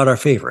talk about our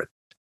favorite.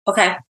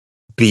 Okay.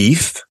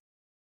 Beef.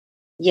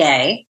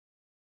 Yay.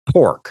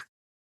 Pork.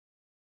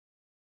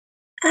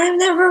 I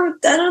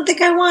don't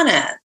think I want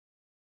it.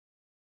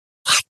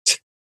 What?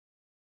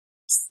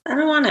 I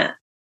don't want it.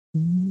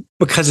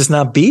 Because it's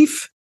not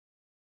beef?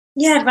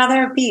 Yeah, I'd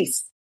rather have beef.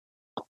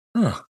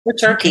 Huh. Or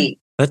turkey. Okay.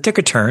 That took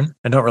a turn.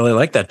 I don't really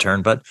like that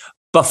turn, but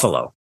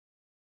buffalo.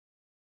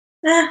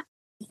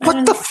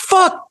 What the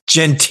fuck,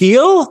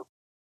 Gentile?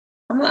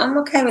 I'm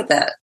okay with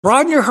that.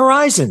 Broaden your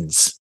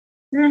horizons.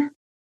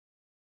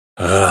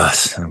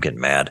 I'm getting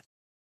mad.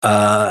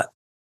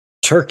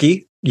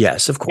 Turkey,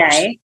 yes, of course.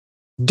 Okay.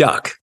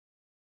 Duck.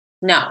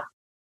 No.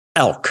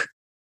 Elk.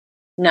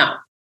 No.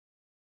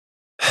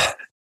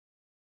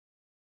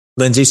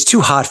 Lindsay, it's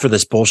too hot for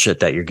this bullshit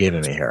that you're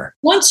giving me here.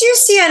 Once you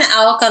see an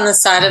elk on the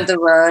side of the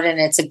road and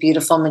it's a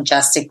beautiful,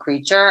 majestic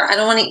creature, I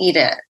don't want to eat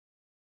it.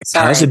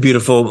 Sorry. Cow's a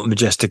beautiful,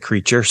 majestic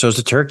creature. So is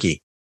a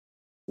turkey.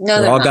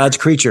 No, they're all not. God's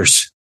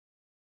creatures.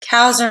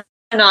 Cows are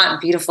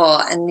not beautiful,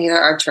 and neither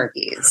are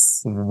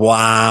turkeys.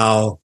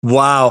 Wow.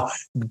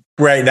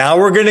 Right now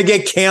we're going to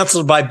get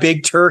canceled by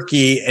Big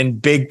Turkey and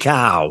Big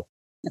Cow.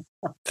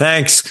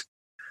 Thanks.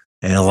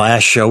 And the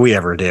last show we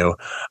ever do.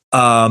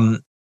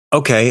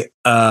 Okay.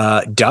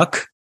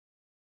 Duck?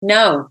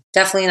 No,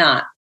 definitely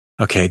not.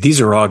 Okay.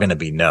 These are all going to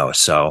be no.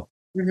 So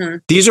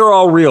these are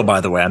all real, by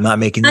the way. I'm not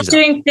making these up.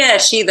 Not doing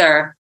fish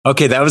either.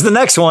 Okay. That was the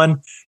next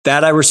one.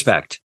 That I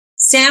respect.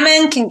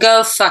 Salmon can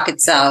go fuck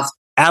itself.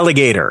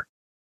 Alligator.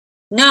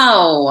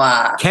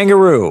 No.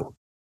 Kangaroo.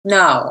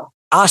 No.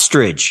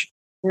 Ostrich.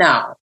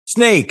 No.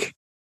 Snake.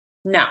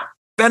 No.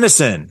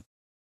 Venison.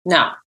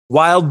 No.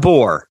 Wild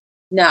boar.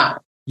 No.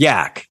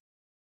 Yak.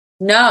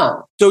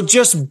 No. So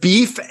just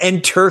beef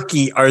and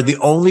turkey are the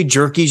only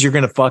jerkies you're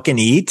going to fucking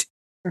eat?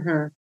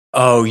 Mm-hmm.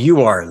 Oh,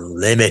 you are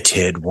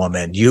limited,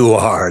 woman. You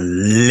are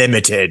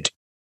limited.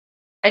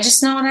 I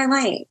just know what I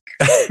like.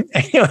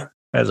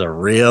 That's a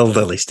real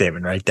Lily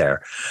statement right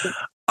there.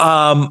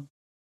 I'm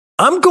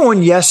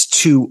going yes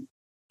to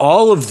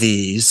all of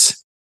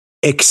these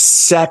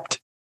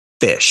except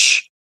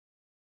fish.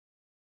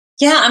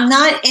 Yeah, I'm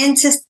not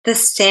into the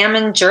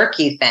salmon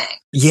jerky thing.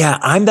 Yeah,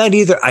 I'm not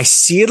either. I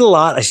see it a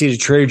lot. I see it at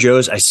Trader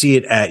Joe's. I see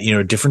it at,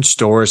 different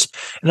stores.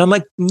 And I'm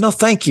like, no,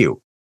 thank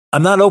you.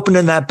 I'm not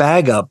opening that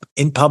bag up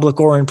in public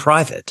or in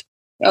private.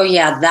 Oh,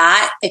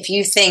 yeah. If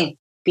you think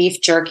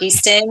beef jerky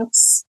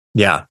stinks.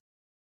 Yeah.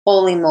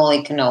 holy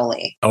moly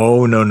cannoli.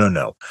 Oh,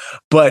 no.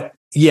 But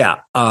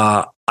yeah,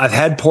 I've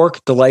had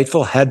pork,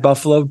 delightful. Had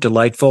buffalo,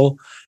 delightful.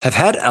 Have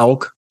had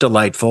elk,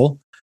 delightful.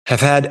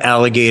 Have had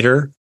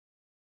alligator,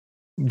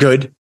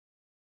 good.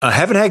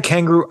 Haven't had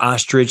kangaroo,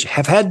 ostrich.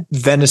 Have had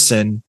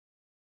venison.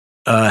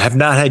 Have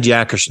not had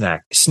yak or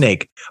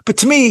snake. But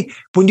to me,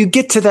 when you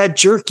get to that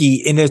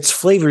jerky and it's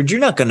flavored, you're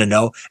not going to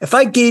know. If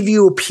I gave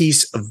you a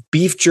piece of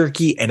beef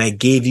jerky and I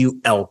gave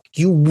you elk,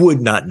 you would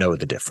not know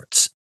the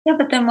difference. Yeah,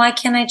 but then why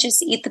can't I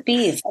just eat the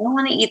beef? I don't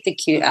want to eat the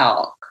cute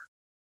elk.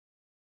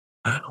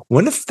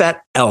 What if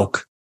that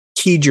elk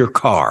keyed your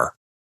car?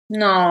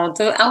 No,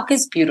 the elk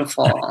is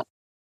beautiful.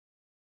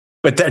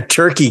 But that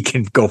turkey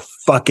can go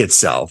fuck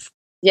itself.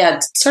 Yeah,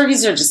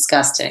 turkeys are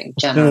disgusting,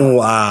 generally.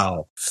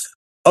 Wow.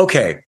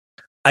 Okay.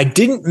 I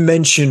didn't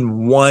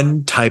mention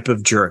one type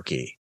of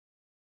jerky.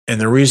 And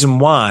the reason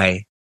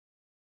why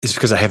is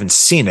because I haven't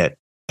seen it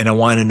and I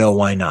want to know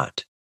why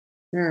not.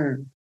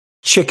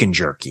 Chicken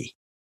jerky.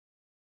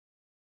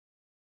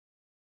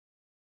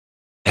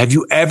 Have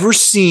you ever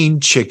seen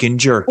chicken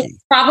jerky?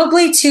 It's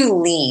probably too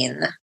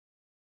lean.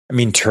 I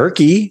mean,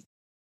 turkey.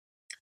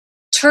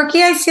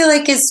 Turkey, I feel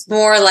like, is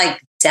more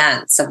like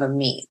dense of a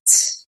meat.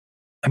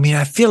 I mean,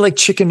 I feel like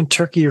chicken and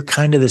turkey are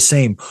kind of the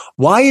same.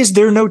 Why is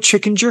there no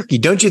chicken jerky?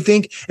 Don't you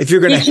think if you're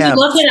going to have... Did you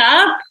look it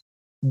up?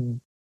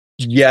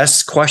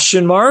 Yes,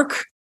 question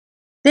mark.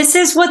 This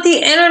is what the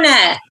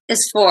internet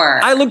is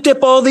for. I looked up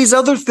all these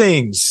other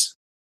things.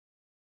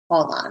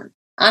 Hold on.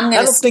 I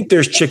don't think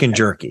there's chicken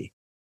jerky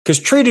because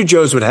Trader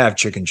Joe's would have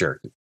chicken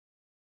jerky.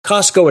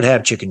 Costco would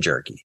have chicken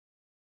jerky.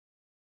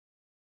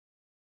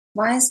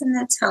 Why isn't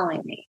it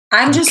telling me?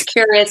 I'm just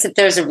curious if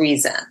there's a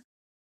reason.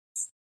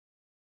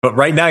 But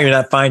right now, you're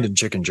not finding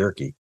chicken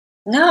jerky.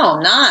 No,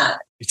 I'm not.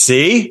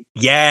 See?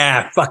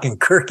 Yeah, fucking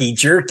Kirky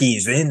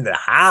Jerky's in the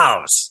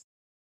house.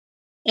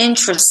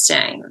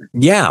 Interesting.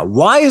 Yeah,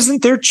 why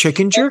isn't there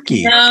chicken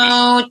jerky?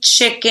 No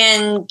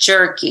chicken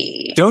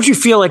jerky. Don't you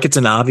feel like it's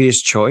an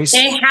obvious choice?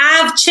 They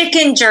have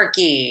chicken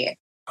jerky.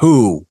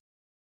 Who?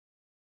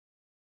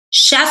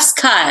 Chef's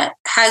Cut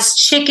has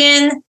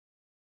chicken,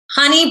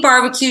 honey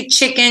barbecue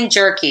chicken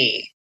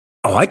jerky.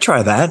 Oh, I'd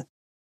try that.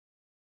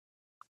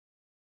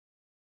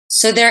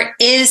 So there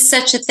is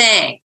such a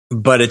thing.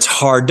 But it's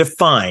hard to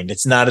find.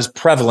 It's not as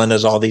prevalent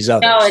as all these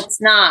others. No,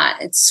 it's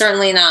not. It's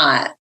certainly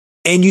not.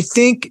 And you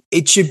think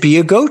it should be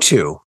a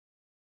go-to.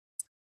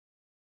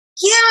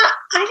 Yeah,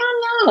 I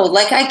don't know.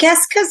 Like, I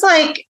guess because,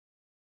 like,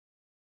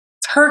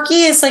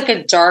 turkey is like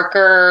a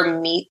darker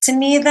meat to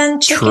me than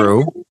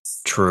chicken.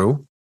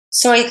 True.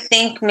 So I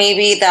think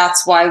maybe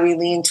that's why we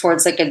lean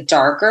towards like a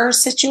darker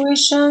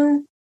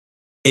situation.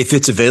 If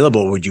it's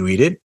available, would you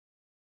eat it?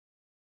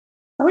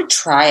 I would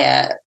try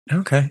it.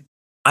 Okay.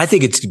 I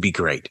think it's going to be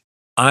great.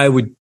 I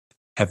would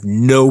have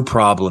no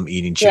problem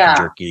eating chicken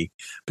jerky.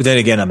 But then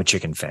again, I'm a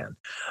chicken fan.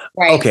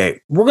 Right. Okay.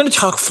 We're going to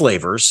talk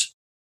flavors.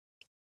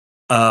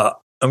 And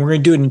we're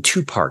going to do it in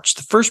two parts.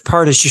 The first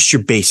part is just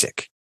your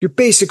basic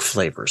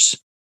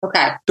flavors.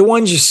 Okay. The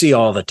ones you see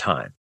all the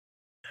time.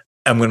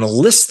 I'm going to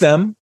list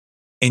them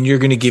and you're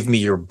going to give me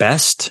your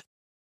best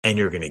and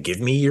you're going to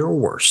give me your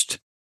worst.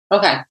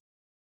 Okay.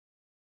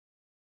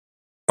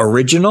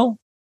 Original,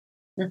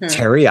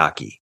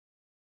 teriyaki,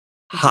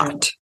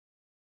 hot,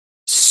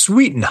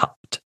 sweet and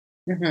hot,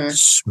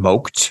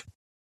 smoked,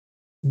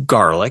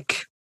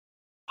 garlic,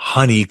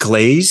 honey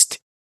glazed,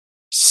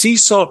 sea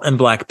salt and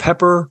black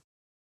pepper,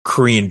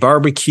 Korean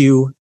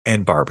barbecue,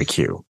 and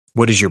barbecue.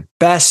 What is your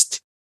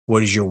best?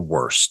 What is your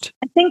worst?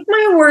 I think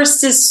my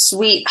worst is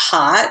sweet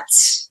hot.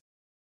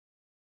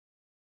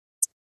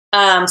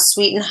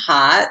 Sweet and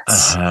hot.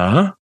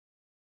 Uh-huh.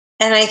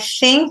 And I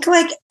think,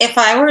 like, if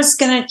I was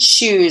going to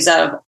choose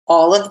out of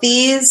all of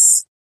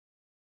these,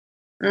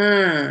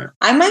 I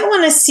might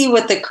want to see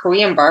what the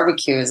Korean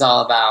barbecue is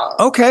all about.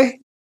 Okay.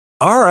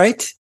 All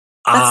right.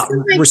 That's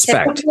my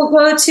respect. typical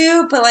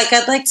go-to, but, like,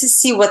 I'd like to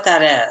see what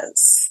that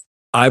is.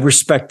 I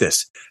respect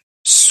this.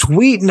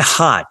 Sweet and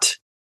hot,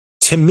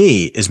 to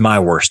me, is my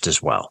worst as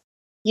well.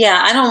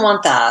 Yeah, I don't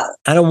want that.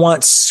 I don't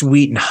want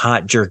sweet and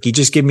hot jerky.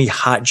 Just give me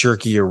hot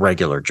jerky or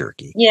regular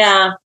jerky.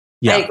 Yeah.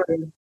 I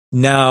agree.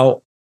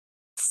 Now,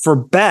 for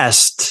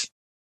best,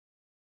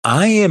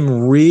 I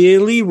am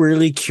really,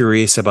 really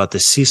curious about the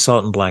sea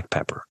salt and black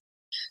pepper.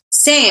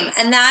 Same.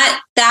 And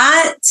that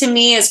to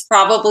me is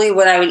probably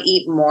what I would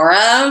eat more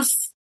of.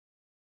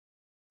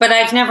 But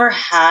I've never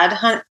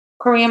had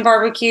Korean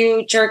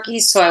barbecue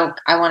jerky, so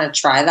I want to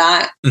try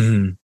that.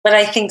 Mm-hmm. But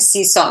I think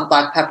sea salt and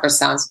black pepper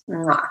sounds...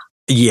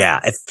 Yeah,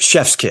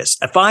 chef's kiss.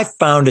 If I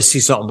found a sea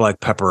salt and black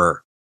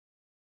pepper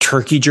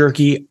turkey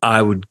jerky,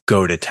 I would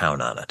go to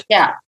town on it.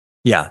 Yeah.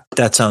 Yeah,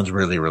 that sounds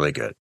really, really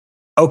good.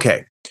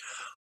 Okay.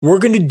 We're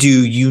going to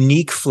do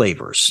unique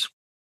flavors.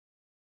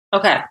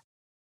 Okay.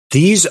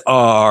 These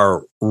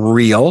are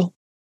real.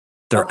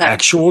 They're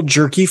actual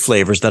jerky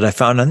flavors that I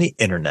found on the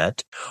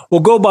internet.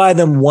 We'll go by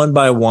them one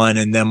by one,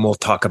 and then we'll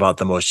talk about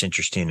the most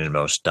interesting and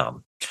most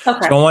dumb.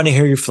 Okay. So I want to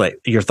hear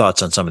your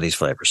thoughts on some of these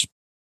flavors.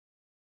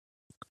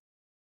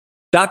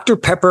 Dr.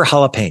 Pepper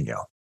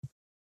jalapeno.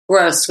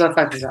 Gross. Go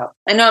fuck yourself.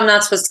 I know I'm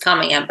not supposed to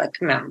comment yet, but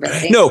come on,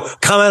 really. No,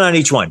 comment on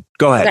each one.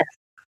 Go ahead. Okay.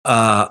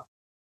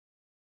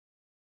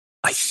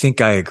 I think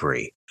I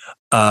agree.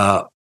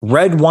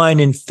 Red wine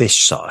and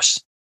fish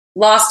sauce.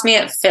 Lost me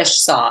at fish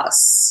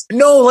sauce.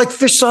 No, like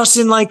fish sauce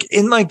in like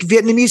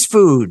Vietnamese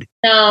food.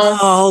 No.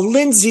 Oh,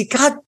 Lindsay,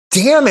 god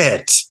damn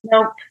it.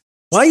 Nope.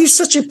 Why are you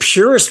such a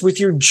purist with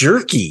your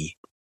jerky?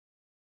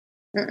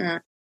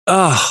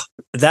 Oh,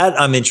 that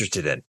I'm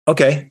interested in.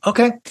 Okay.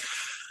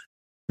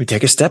 We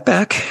take a step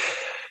back.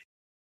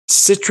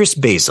 Citrus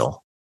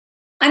basil.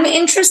 I'm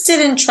interested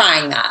in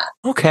trying that.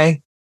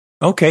 Okay.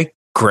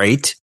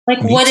 Great.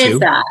 Like, Me what too. is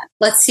that?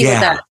 Let's see what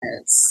that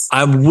is.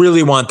 I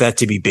really want that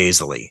to be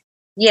basil-y.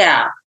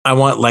 Yeah. I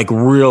want like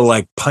real,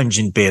 like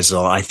pungent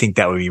basil. I think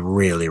that would be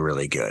really,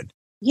 really good.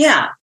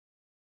 Yeah.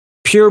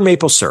 Pure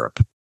maple syrup.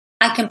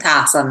 I can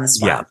pass on this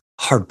one. Yeah.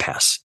 Hard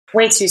pass.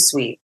 Way too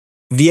sweet.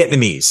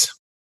 Vietnamese.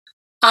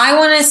 I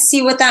want to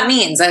see what that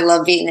means. I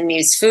love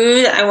Vietnamese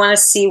food. I want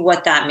to see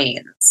what that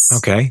means.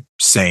 Okay.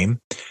 Same.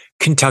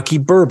 Kentucky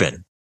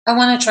bourbon. I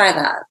want to try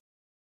that.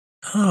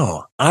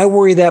 Oh, I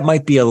worry that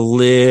might be a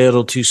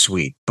little too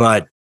sweet,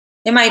 but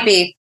it might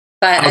be.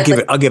 But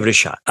I'll give it a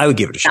shot. I would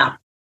give it a shot.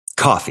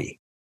 Coffee.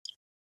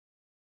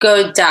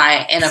 Go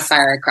die in a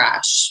fire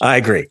crash. I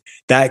agree.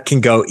 That can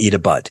go eat a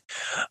bud.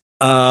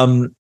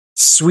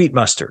 Sweet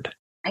mustard.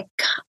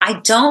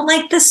 I don't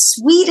like the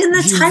sweet in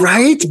the title.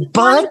 Right,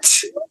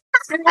 but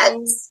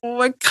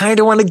I kind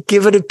of want to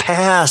give it a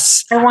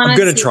pass. I'm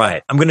going to try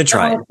it. I want to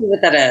see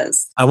what that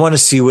is. I want to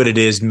see what it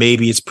is.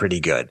 Maybe it's pretty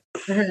good.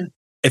 Mm-hmm.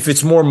 If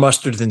it's more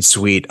mustard than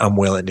sweet, I'm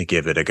willing to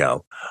give it a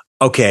go.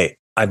 Okay.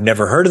 I've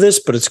never heard of this,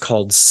 but it's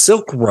called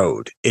Silk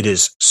Road. It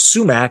is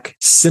sumac,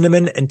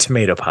 cinnamon, and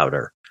tomato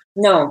powder.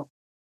 No.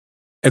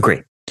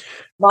 Agree.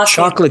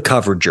 Chocolate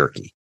covered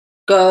jerky.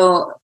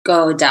 Go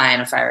die in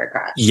a fire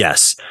crash.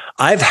 Yes.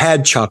 I've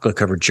had chocolate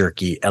covered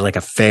jerky at like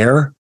a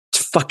fair.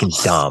 It's fucking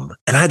dumb.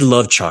 And I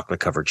love chocolate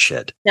covered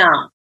shit.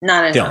 No,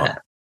 not into it.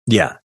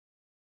 Yeah.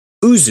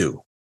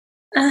 Uzu.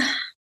 I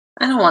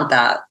don't want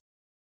that.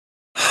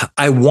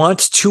 I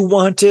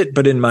want it,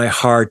 but in my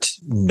heart,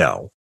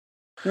 no.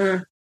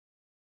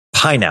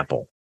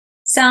 Pineapple.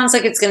 Sounds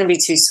like it's going to be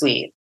too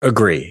sweet.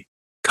 Agree.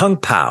 Kung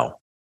Pao.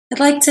 I'd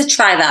like to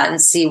try that and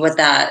see what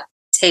that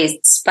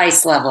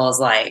spice level is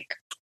like.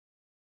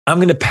 I'm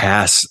going to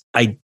pass.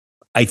 I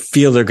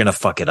feel they're going to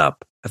fuck it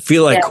up. I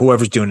feel like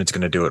whoever's doing it's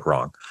going to do it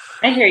wrong.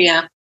 I hear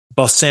you.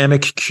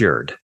 Balsamic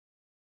cured.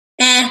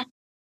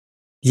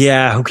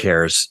 Yeah, who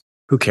cares?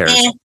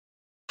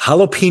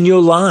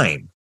 Jalapeno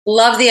lime.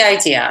 Love the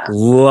idea.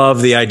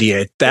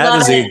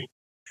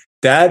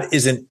 That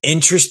is an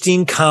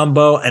interesting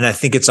combo, and I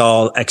think it's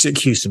all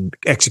execution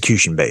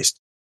based.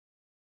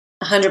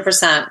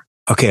 100%.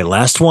 Okay,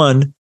 last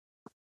one.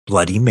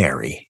 Bloody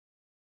Mary.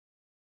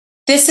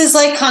 This is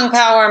like Kung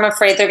Pao, where I'm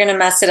afraid they're going to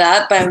mess it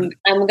up, but I'm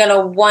going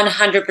to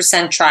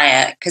 100%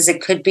 try it because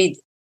it could be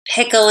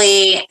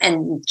pickly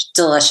and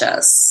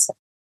delicious.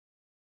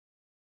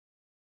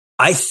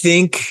 I'd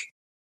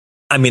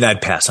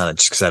pass on it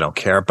just because I don't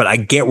care, but I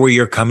get where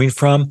you're coming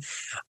from.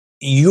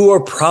 You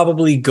are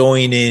probably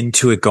going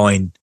into it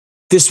going,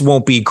 this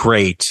won't be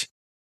great,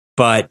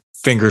 but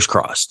fingers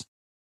crossed.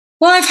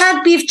 Well, I've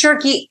had beef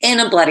jerky in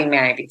a Bloody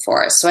Mary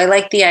before, so I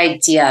like the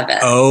idea of it.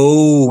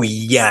 Oh,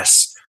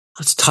 yes.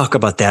 Let's talk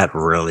about that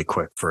really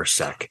quick for a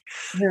sec.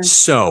 Mm-hmm.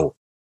 So,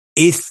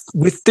 if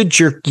with the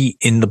jerky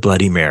in the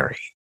Bloody Mary,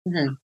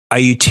 are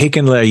you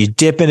dipping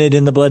it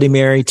in the Bloody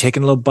Mary,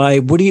 taking a little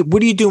bite? What are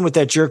you doing with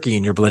that jerky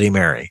in your Bloody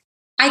Mary?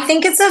 I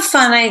think it's a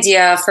fun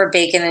idea for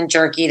bacon and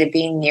jerky to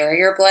be near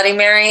your Bloody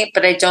Mary,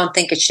 but I don't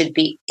think it should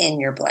be in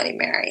your Bloody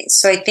Mary.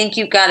 So I think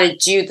you've got to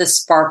do the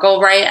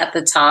sparkle right at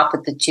the top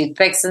with the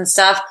toothpicks and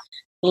stuff,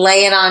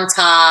 lay it on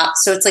top.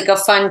 So it's like a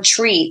fun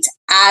treat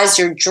as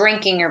you're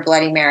drinking your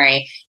Bloody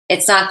Mary.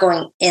 It's not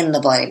going in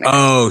the Bloody Mary.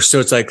 Oh, so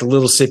it's like a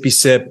little sippy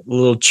sip, a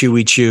little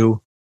chewy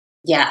chew.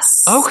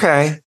 Yes.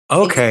 Okay.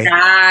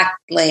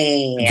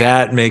 Exactly.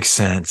 That makes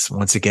sense.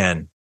 Once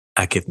again,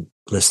 I could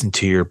listen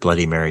to your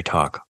Bloody Mary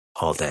talk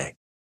all day.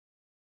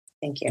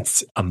 Thank you.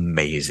 It's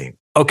amazing.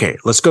 Okay,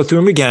 let's go through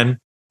them again.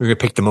 We're going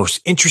to pick the most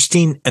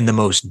interesting and the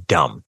most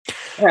dumb.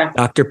 Yeah.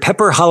 Dr.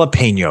 Pepper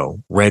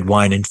jalapeno, red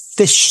wine and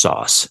fish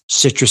sauce,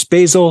 citrus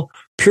basil,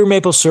 pure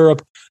maple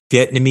syrup,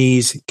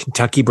 Vietnamese,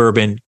 Kentucky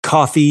bourbon,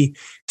 coffee,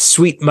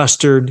 sweet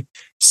mustard,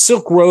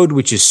 Silk Road,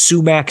 which is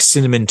sumac,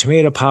 cinnamon,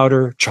 tomato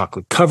powder,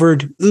 chocolate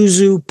covered,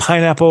 uzu,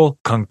 pineapple,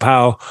 kung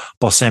pao,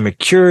 balsamic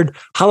cured,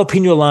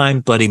 jalapeno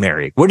lime, Bloody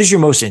Mary. What is your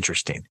most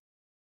interesting?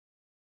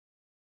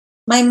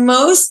 My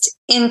most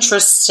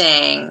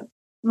interesting.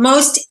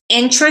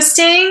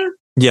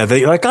 Yeah,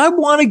 I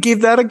want to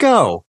give that a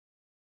go.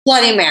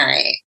 Bloody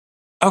Mary.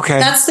 Okay.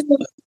 That's the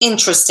most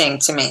interesting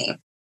to me.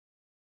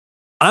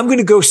 I'm going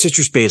to go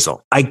citrus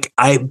basil.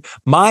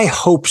 My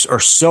hopes are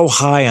so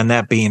high on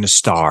that being a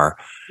star,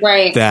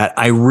 right, that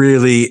I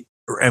really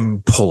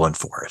am pulling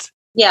for it.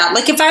 Yeah,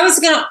 like if I was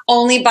going to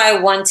only buy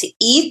one to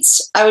eat,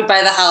 I would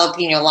buy the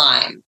jalapeno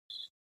lime.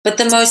 But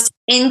the most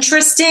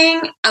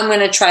interesting, I'm going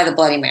to try the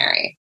Bloody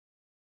Mary.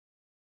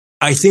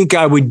 I think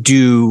I would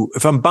do,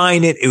 if I'm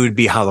buying it, it would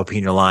be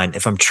jalapeno lime.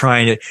 If I'm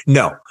trying it,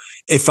 no.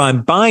 If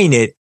I'm buying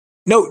it,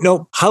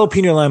 no,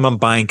 jalapeno lime I'm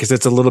buying because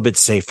it's a little bit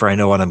safer. I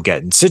know what I'm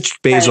getting. Citrus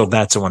basil,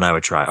 that's the one I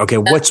would try. Okay,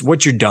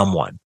 what's your dumb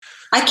one?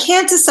 I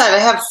can't decide. I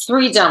have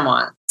 3 dumb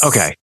ones.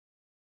 Okay.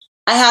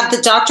 I have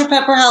the Dr.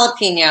 Pepper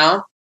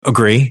jalapeno.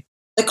 Agree.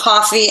 The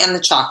coffee and the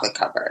chocolate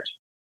covered.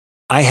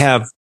 I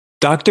have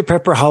Dr.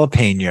 Pepper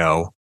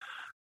jalapeno.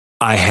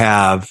 I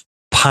have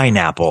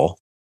pineapple.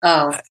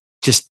 Oh.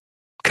 Just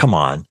come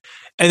on.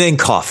 And then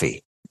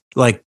coffee.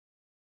 Like,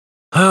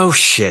 oh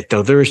shit,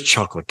 though. There is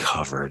chocolate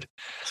covered.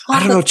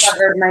 Chocolate I don't know.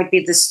 Covered might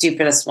be the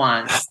stupidest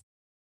one.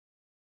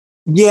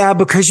 Yeah,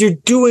 because you're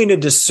doing a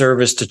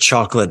disservice to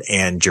chocolate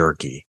and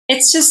jerky.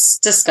 It's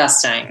just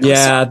disgusting.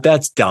 Yeah,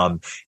 that's dumb.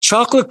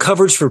 Chocolate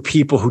covered's for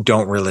people who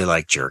don't really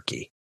like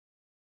jerky.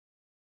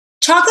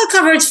 Chocolate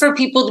covered's for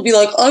people to be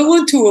like, I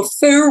went to a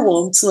fair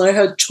once and I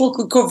had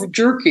chocolate covered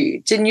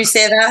jerky. Didn't you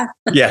say that?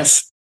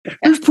 Yes. It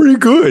was pretty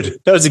good.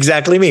 That was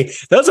exactly me.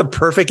 That was a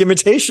perfect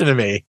imitation of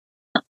me.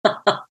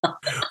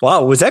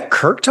 Wow. Was that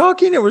Kirk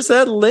talking or was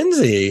that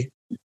Lindsay?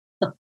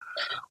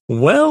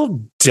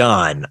 Well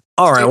done.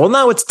 All right. Well,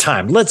 now it's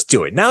time. Let's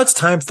do it. Now it's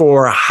time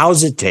for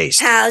How's It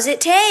Taste? How's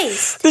it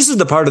taste? This is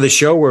the part of the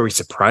show where we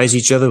surprise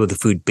each other with a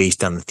food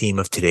based on the theme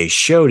of today's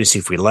show to see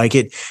if we like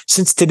it.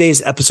 Since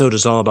today's episode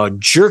is all about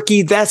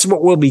jerky, that's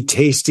what we'll be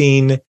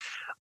tasting.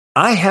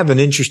 I have an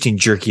interesting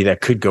jerky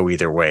that could go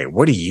either way.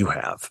 What do you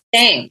have?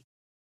 Same.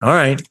 All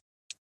right.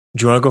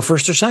 Do you want to go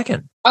first or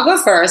second? I'll go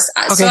first.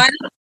 Okay. So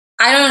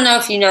I don't know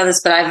if you know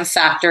this, but I have a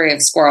factory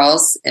of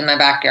squirrels in my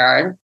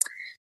backyard.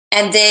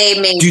 And they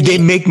made they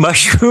make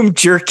mushroom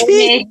jerky?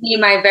 They made me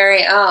my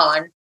very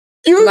own.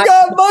 You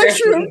got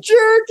mushroom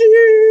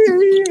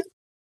jerky.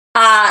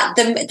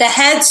 The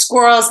head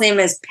squirrel's name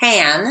is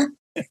Pan.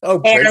 Oh,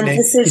 great name.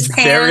 He's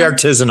Pan. Very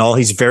artisanal.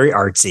 He's very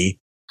artsy.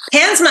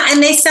 Pan's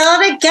and they sell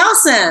it at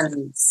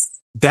Gelson's.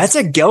 That's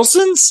at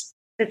Gelson's?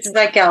 It's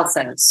at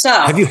Gelson's. So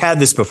have you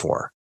had this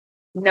before?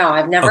 No,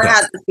 I've never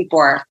had this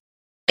before.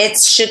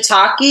 It's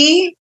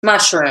shiitake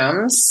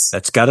mushrooms.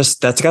 That's got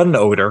an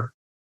odor.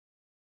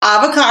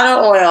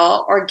 Avocado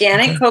oil,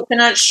 organic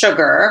coconut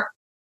sugar,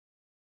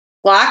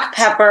 black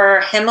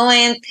pepper,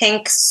 Himalayan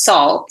pink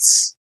salt,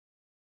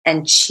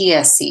 and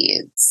chia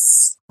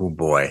seeds. Oh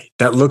boy,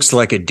 that looks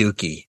like a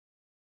dookie.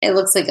 It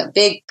looks like a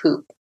big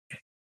poop.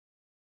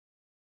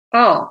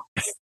 Oh,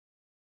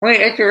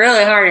 wait, it's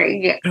really hard to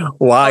eat.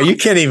 Wow, you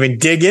can't even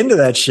dig into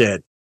that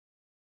shit.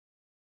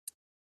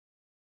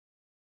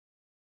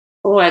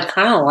 Oh, I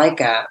kind of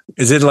like it.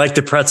 Is it like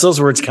the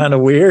pretzels where it's kind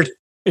of weird?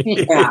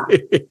 Yeah.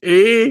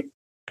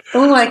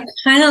 Oh, I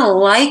kind of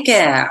like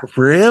it.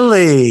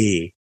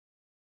 Really?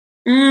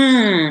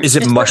 Is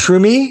it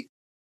mushroomy?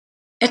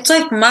 It's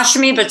like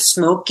mushroomy, but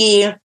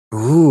smoky.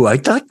 Ooh, I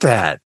like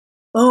that.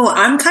 Oh,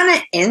 I'm kind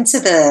of into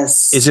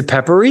this. Is it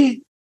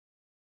peppery?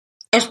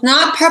 It's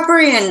not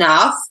peppery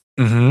enough.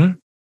 Mm-hmm.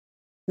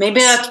 Maybe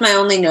that's my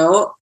only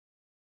note.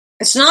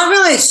 It's not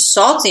really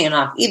salty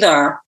enough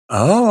either.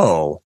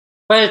 Oh.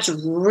 But it's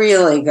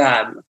really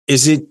good.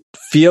 Does it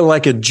feel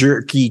like a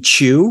jerky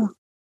chew?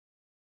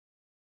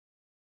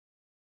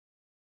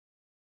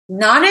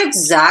 Not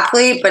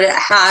exactly, but it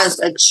has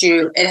a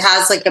chew. It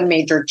has like a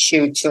major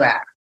chew to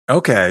it.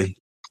 Okay.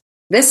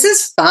 This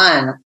is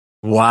fun.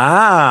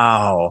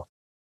 Wow.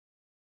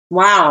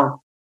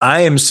 Wow.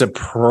 I am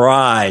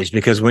surprised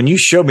because when you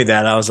showed me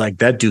that, I was like,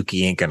 that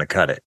dookie ain't going to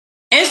cut it.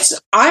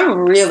 I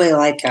really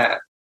like it.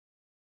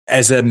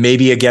 As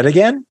maybe a get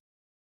again?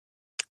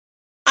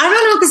 I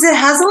don't know because it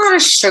has a lot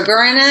of sugar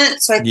in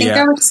it. So I think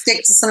I would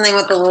stick to something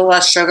with a little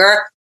less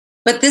sugar.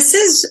 But this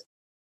is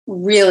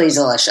really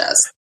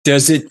delicious.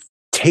 Does it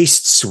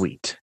taste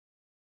sweet?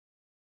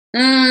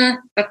 It's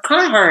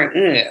kind of hard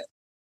to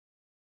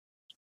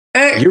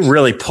eat. You're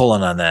really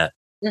pulling on that.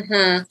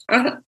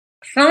 Mm-hmm.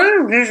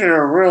 Some of these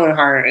are really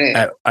hard to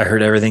eat. I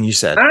heard everything you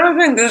said. I don't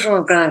think this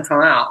one's going to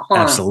come out.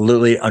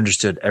 Absolutely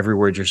understood every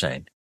word you're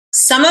saying.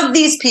 Some of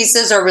these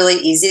pieces are really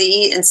easy to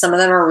eat, and some of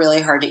them are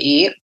really hard to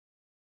eat.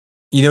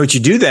 You know what you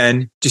do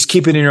then? Just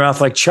keep it in your mouth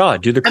like chaw.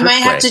 Do the Kirk way. I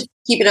might have to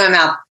keep it in my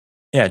mouth.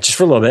 Yeah, just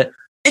for a little bit.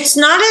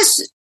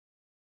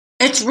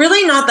 It's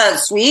really not that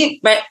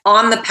sweet, but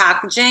on the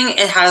packaging,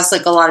 it has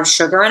like a lot of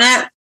sugar in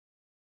it.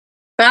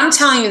 But I'm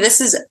telling you, this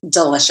is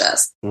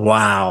delicious.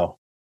 Wow.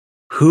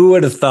 Who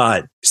would have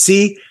thought?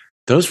 See,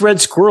 those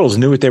red squirrels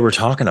knew what they were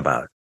talking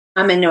about.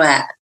 I'm into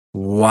it.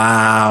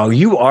 Wow.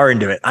 You are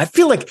into it. I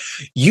feel like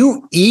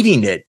you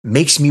eating it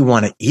makes me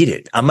want to eat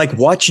it. I'm like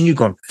watching you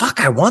going, fuck,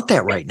 I want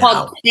that right now.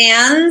 Called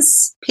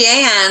Pans,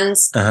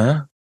 P-A-N-S.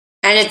 Uh-huh.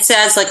 And it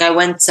says like I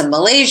went to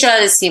Malaysia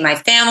to see my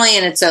family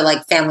and it's a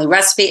like family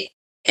recipe.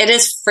 It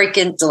is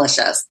freaking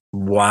delicious.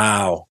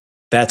 Wow.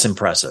 That's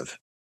impressive.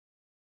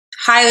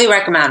 Highly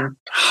recommend.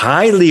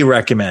 Highly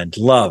recommend.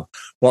 Love.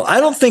 Well,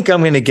 I don't think I'm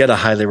going to get a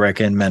highly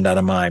recommend out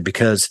of mine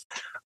because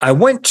I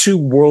went to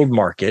World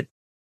Market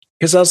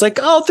because I was like,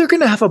 oh, they're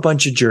going to have a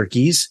bunch of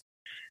jerkies.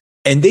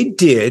 And they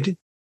did,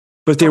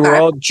 but they were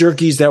all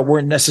jerkies that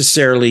weren't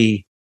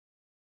necessarily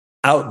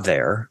out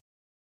there.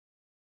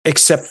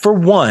 except for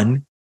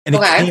one, and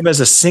it came as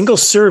a single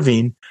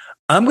serving.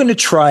 I'm going to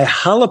try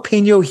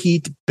jalapeno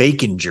heat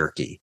bacon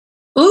jerky.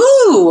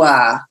 Ooh.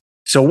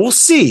 So we'll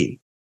see.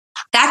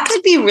 That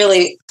could be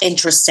really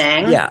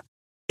interesting. Yeah.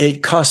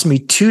 It cost me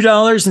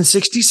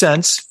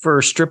 $2.60 for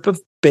a strip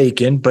of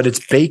bacon, but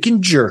it's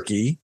bacon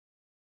jerky.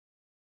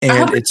 And I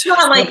hope it's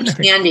not like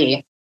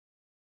candy.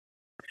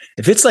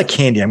 If it's like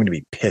candy, I'm going to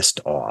be pissed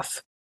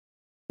off.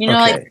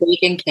 Like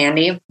bacon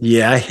candy?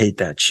 Yeah, I hate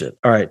that shit.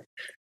 All right.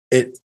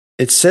 It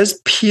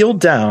says peel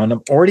down.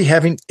 I'm already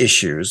having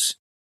issues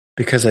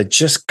because I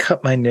just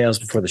cut my nails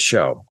before the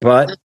show.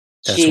 But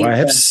that's why I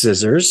have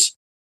scissors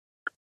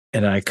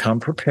and I come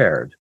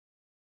prepared.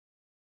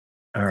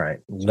 All right,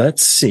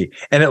 let's see.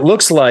 And it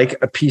looks like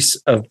a piece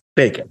of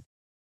bacon.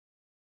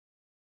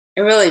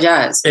 It really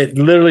does. It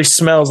literally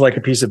smells like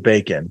a piece of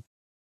bacon.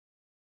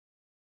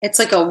 It's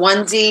like a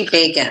onesie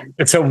bacon.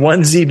 It's a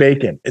onesie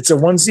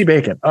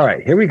bacon. All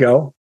right, here we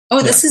go.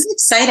 Oh, this is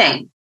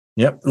exciting.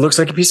 Yep, it looks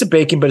like a piece of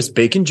bacon, but it's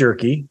bacon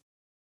jerky.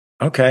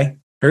 Okay,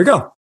 here we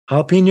go.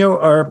 Jalapeno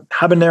or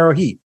habanero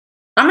heat.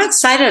 I'm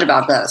excited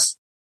about this.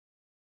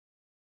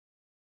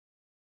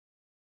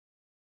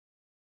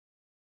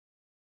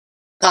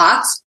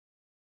 Thoughts?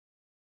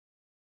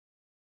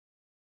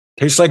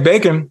 Tastes like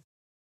bacon.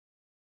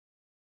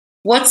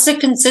 What's the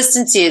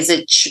consistency? Is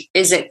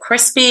it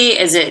crispy?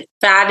 Is it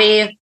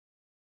fatty?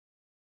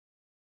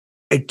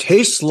 It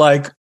tastes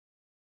like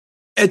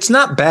it's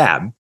not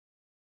bad.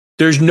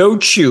 There's no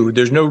chew.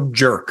 There's no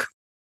jerk.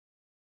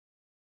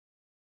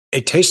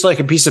 It tastes like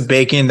a piece of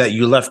bacon that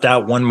you left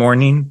out one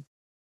morning.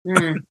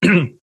 And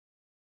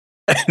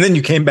then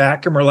you came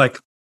back and were like,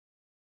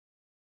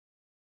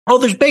 oh,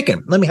 there's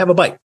bacon. Let me have a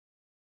bite.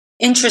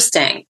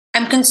 Interesting.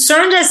 I'm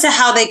concerned as to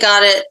how they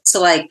got it to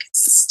like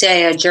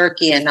stay a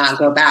jerky and not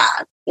go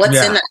bad.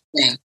 What's in that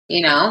thing?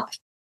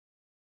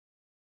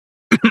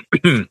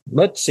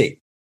 Let's see.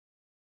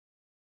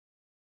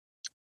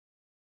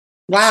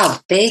 Wow,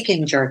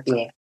 bacon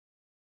jerky.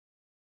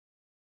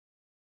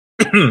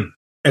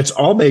 It's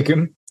all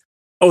bacon.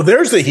 Oh,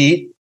 there's the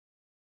heat.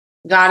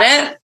 Got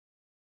it?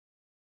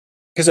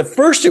 Because at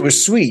first it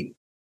was sweet.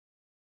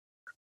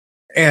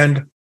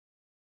 And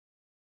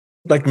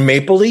like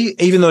mapley,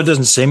 even though it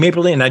doesn't say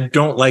mapley, and I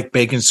don't like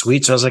bacon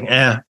sweet. So I was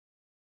like,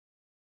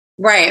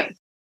 Right.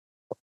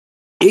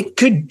 It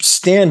could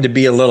stand to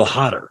be a little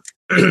hotter,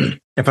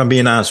 if I'm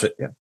being honest with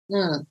you.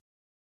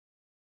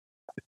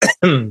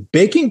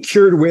 Bacon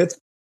cured with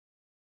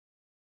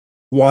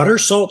water,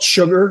 salt,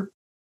 sugar,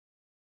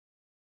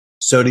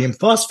 sodium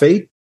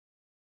phosphate,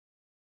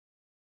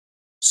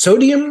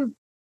 sodium.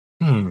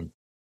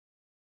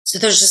 So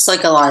there's just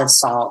like a lot of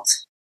salt.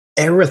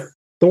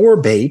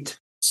 Erythorbate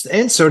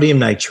and sodium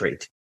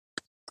nitrate.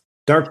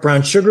 Dark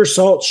brown sugar,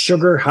 salt,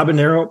 sugar,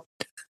 habanero,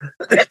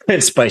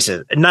 and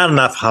spices. Not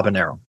enough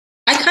habanero.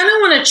 I kind of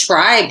want to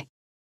try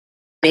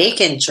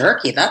bacon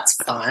jerky. That's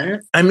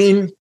fun. I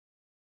mean,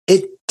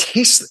 it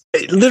tastes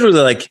literally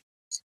like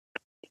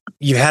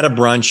you had a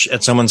brunch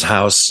at someone's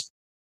house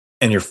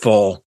and you're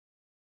full.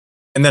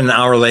 And then an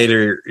hour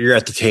later, you're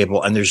at the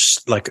table and there's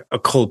like a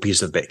cold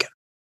piece of bacon.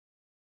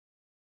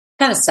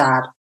 Kind of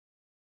sad.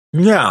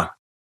 Yeah.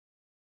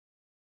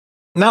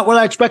 Not what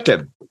I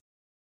expected.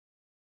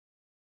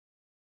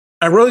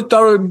 I really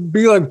thought it would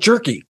be like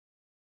jerky.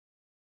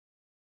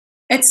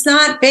 It's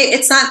not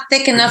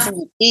thick enough of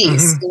a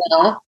piece,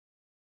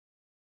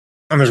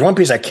 And there's one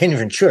piece I can't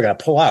even chew. I got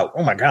to pull out.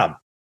 Oh my God.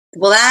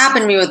 Well, that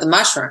happened to me with the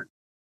mushroom.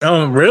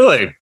 Oh,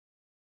 really?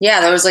 Yeah,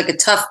 there was like a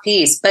tough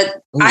piece,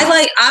 but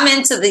I'm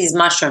into these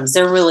mushrooms.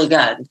 They're really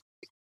good.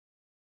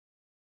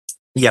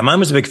 Yeah, mine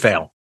was a big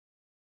fail.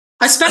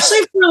 Especially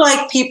for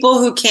like people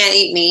who can't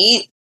eat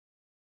meat.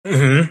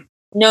 Mm-hmm.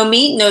 No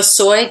meat, no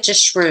soy,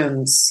 just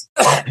shrooms.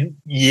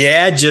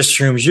 Yeah, just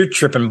shrooms. You're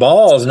tripping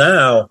balls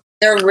now.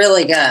 They're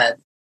really good.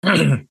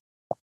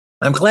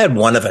 I'm glad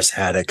one of us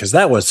had it because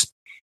that was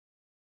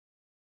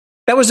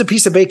a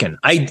piece of bacon.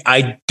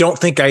 I don't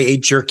think I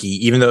ate jerky,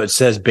 even though it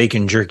says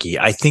bacon jerky.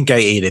 I think I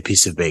ate a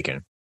piece of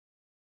bacon.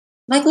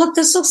 Like, look,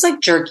 this looks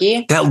like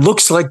jerky. That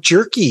looks like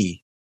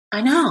jerky.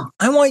 I know.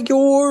 I want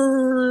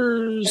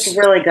yours. It's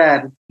really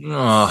good.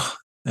 Oh,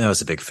 that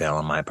was a big fail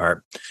on my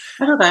part.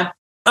 Okay.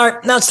 All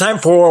right, now it's time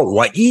for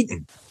What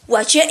Eatin'.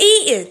 What you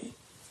eating?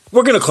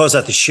 We're going to close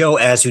out the show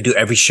as we do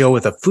every show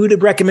with a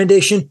food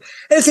recommendation.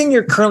 Anything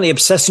you're currently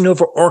obsessing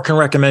over or can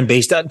recommend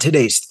based on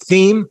today's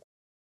theme.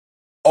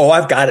 Oh,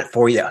 I've got it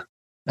for you.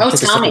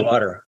 Tell me.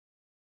 Water.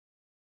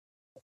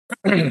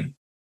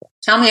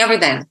 Tell me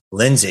everything.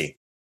 Lindsay.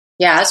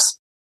 Yes.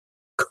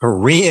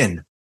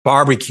 Korean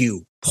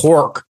barbecue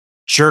pork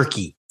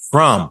jerky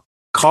from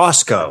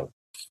Costco.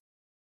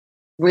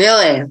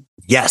 Really?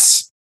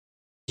 Yes.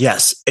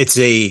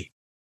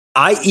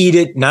 I eat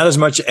it not as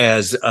much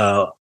as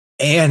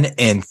Anne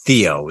and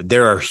Theo.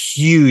 They're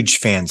huge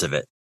fans of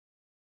it.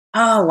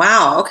 Oh,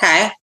 wow.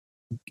 Okay.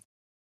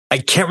 I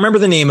can't remember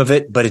the name of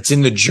it, but it's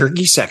in the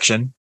jerky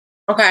section.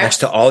 Okay. Next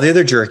to all the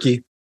other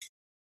jerky.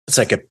 It's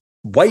like a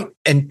white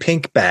and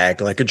pink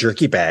bag, like a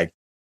jerky bag.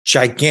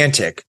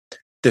 Gigantic.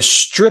 The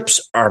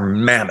strips are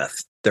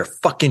mammoth. They're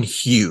fucking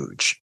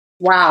huge.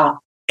 Wow.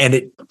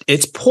 And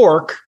it's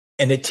pork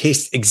and it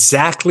tastes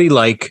exactly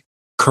like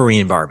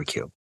Korean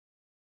barbecue.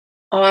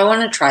 Oh, I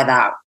want to try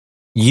that.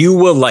 You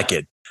will like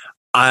it.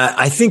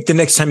 I think the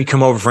next time you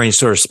come over for any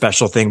sort of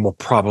special thing, we'll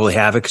probably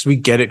have it because we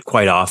get it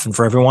quite often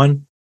for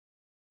everyone.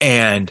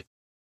 And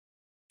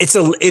it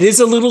is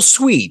a little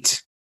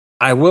sweet.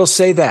 I will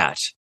say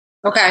that.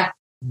 Okay.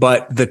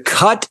 But the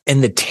cut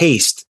and the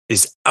taste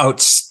is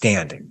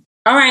outstanding.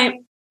 All right.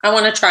 I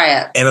want to try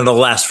it. And it'll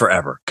last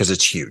forever because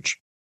it's huge.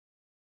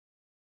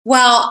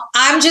 Well,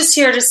 I'm just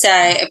here to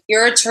say, if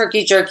you're a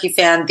turkey jerky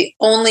fan, the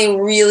only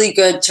really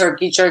good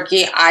turkey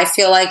jerky I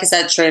feel like is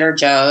at Trader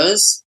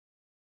Joe's.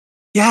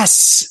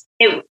 Yes.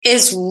 It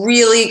is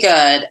really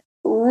good.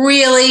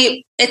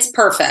 Really, it's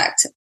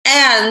perfect.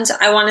 And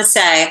I want to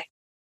say,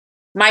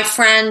 my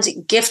friend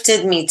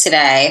gifted me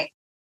today,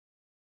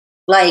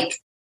 like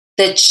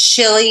the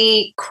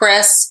chili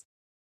crisp,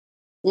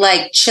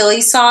 like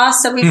chili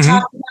sauce that we've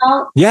talked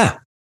about. Yeah.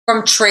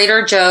 From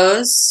Trader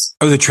Joe's.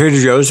 Oh, the Trader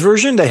Joe's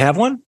version? They have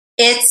one?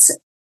 It's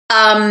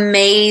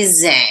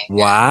amazing.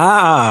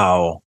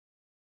 Wow.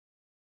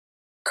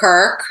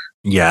 Kirk.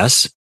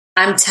 Yes.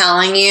 I'm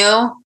telling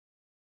you,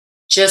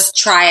 just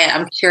try it.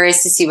 I'm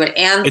curious to see what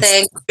Anne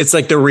thinks. It's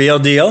like the real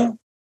deal?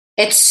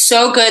 It's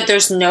so good.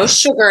 There's no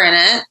sugar in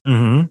it.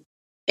 Mm-hmm.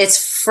 It's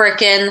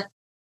freaking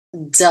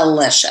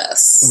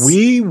delicious.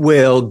 We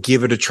will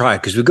give it a try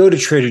because we go to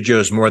Trader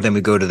Joe's more than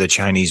we go to the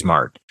Chinese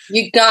mart.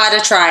 You got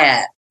to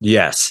try it.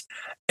 Yes.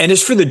 And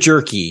as for the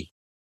jerky,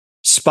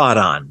 spot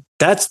on.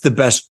 That's the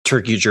best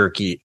turkey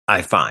jerky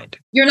I find.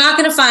 You're not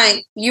going to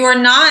find,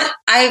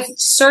 I've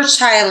searched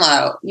high and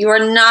low. You are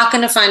not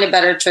going to find a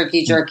better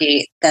turkey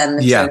jerky than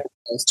the Trader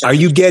Joe's jerky. Are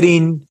you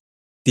getting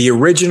the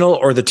original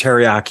or the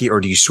teriyaki, or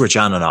do you switch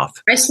on and off?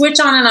 I switch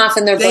on and off,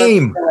 and they're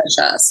both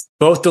delicious.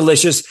 Both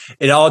delicious.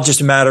 It all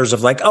just matters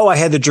of like, oh, I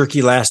had the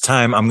jerky last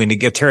time. I'm going to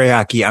get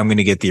teriyaki. I'm going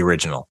to get the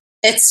original.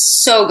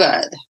 It's so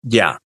good.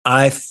 Yeah,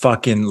 I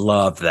fucking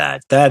love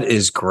that. That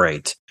is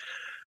great.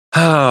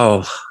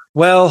 Oh,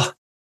 well,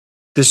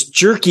 this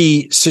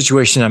jerky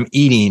situation I'm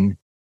eating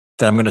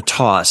that I'm going to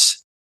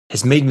toss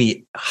has made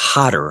me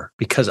hotter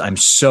because I'm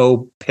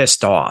so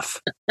pissed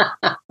off.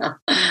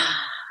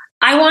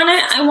 I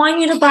want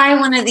you to buy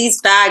one of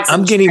these bags.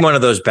 I'm getting one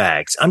of those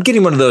bags. I'm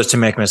getting one of those to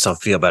make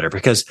myself feel better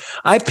because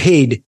I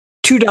paid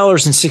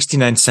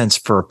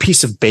 $2.69 for a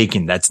piece of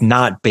bacon that's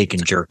not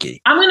bacon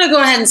jerky. I'm going to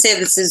go ahead and say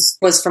this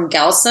was from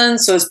Gelson,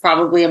 so it's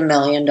probably $1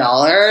 million,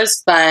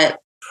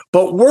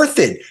 but worth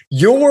it.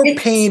 You're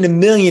paying $1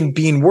 million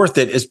being worth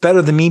it is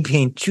better than me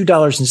paying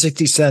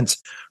 $2.60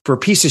 for a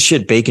piece of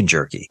shit bacon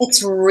jerky.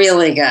 It's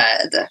really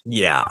good.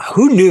 Yeah.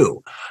 Who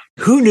knew?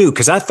 Who knew?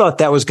 Because I thought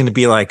that was going to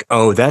be like,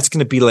 oh, that's going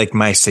to be like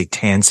my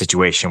seitan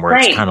situation where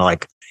it's kind of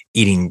like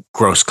eating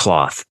gross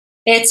cloth.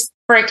 It's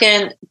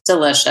freaking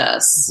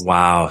delicious.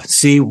 Wow.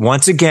 See,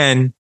 once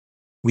again,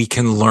 we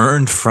can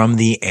learn from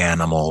the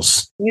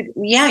animals.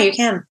 You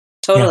can.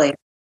 Totally. Yeah.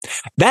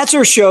 That's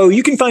our show.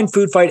 You can find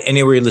Food Fight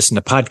anywhere you listen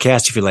to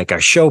podcasts. If you like our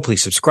show,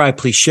 please subscribe,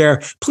 please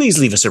share, please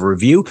leave us a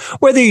review.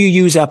 Whether you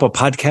use Apple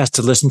Podcasts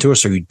to listen to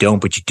us or you don't,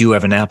 but you do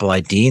have an Apple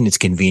ID and it's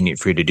convenient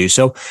for you to do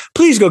so,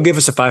 please go give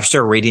us a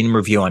 5-star rating and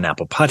review on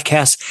Apple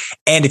Podcasts.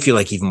 And if you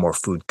like even more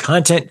food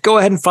content, go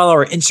ahead and follow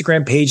our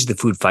Instagram page, The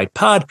Food Fight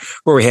Pod,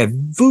 where we have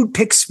food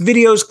pics,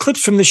 videos,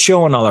 clips from the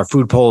show, and all our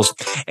food polls.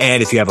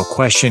 And if you have a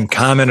question,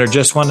 comment, or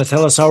just want to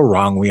tell us how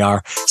wrong we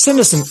are, send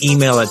us an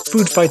email at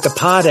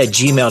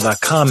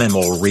foodfightthepod@gmail.com. And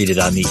we'll read it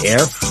on the air.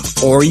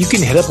 Or you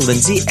can hit up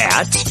Lindsay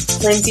at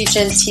Lindsay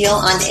Gentile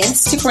on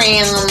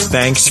Instagram.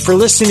 Thanks for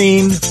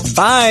listening.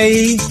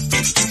 Bye.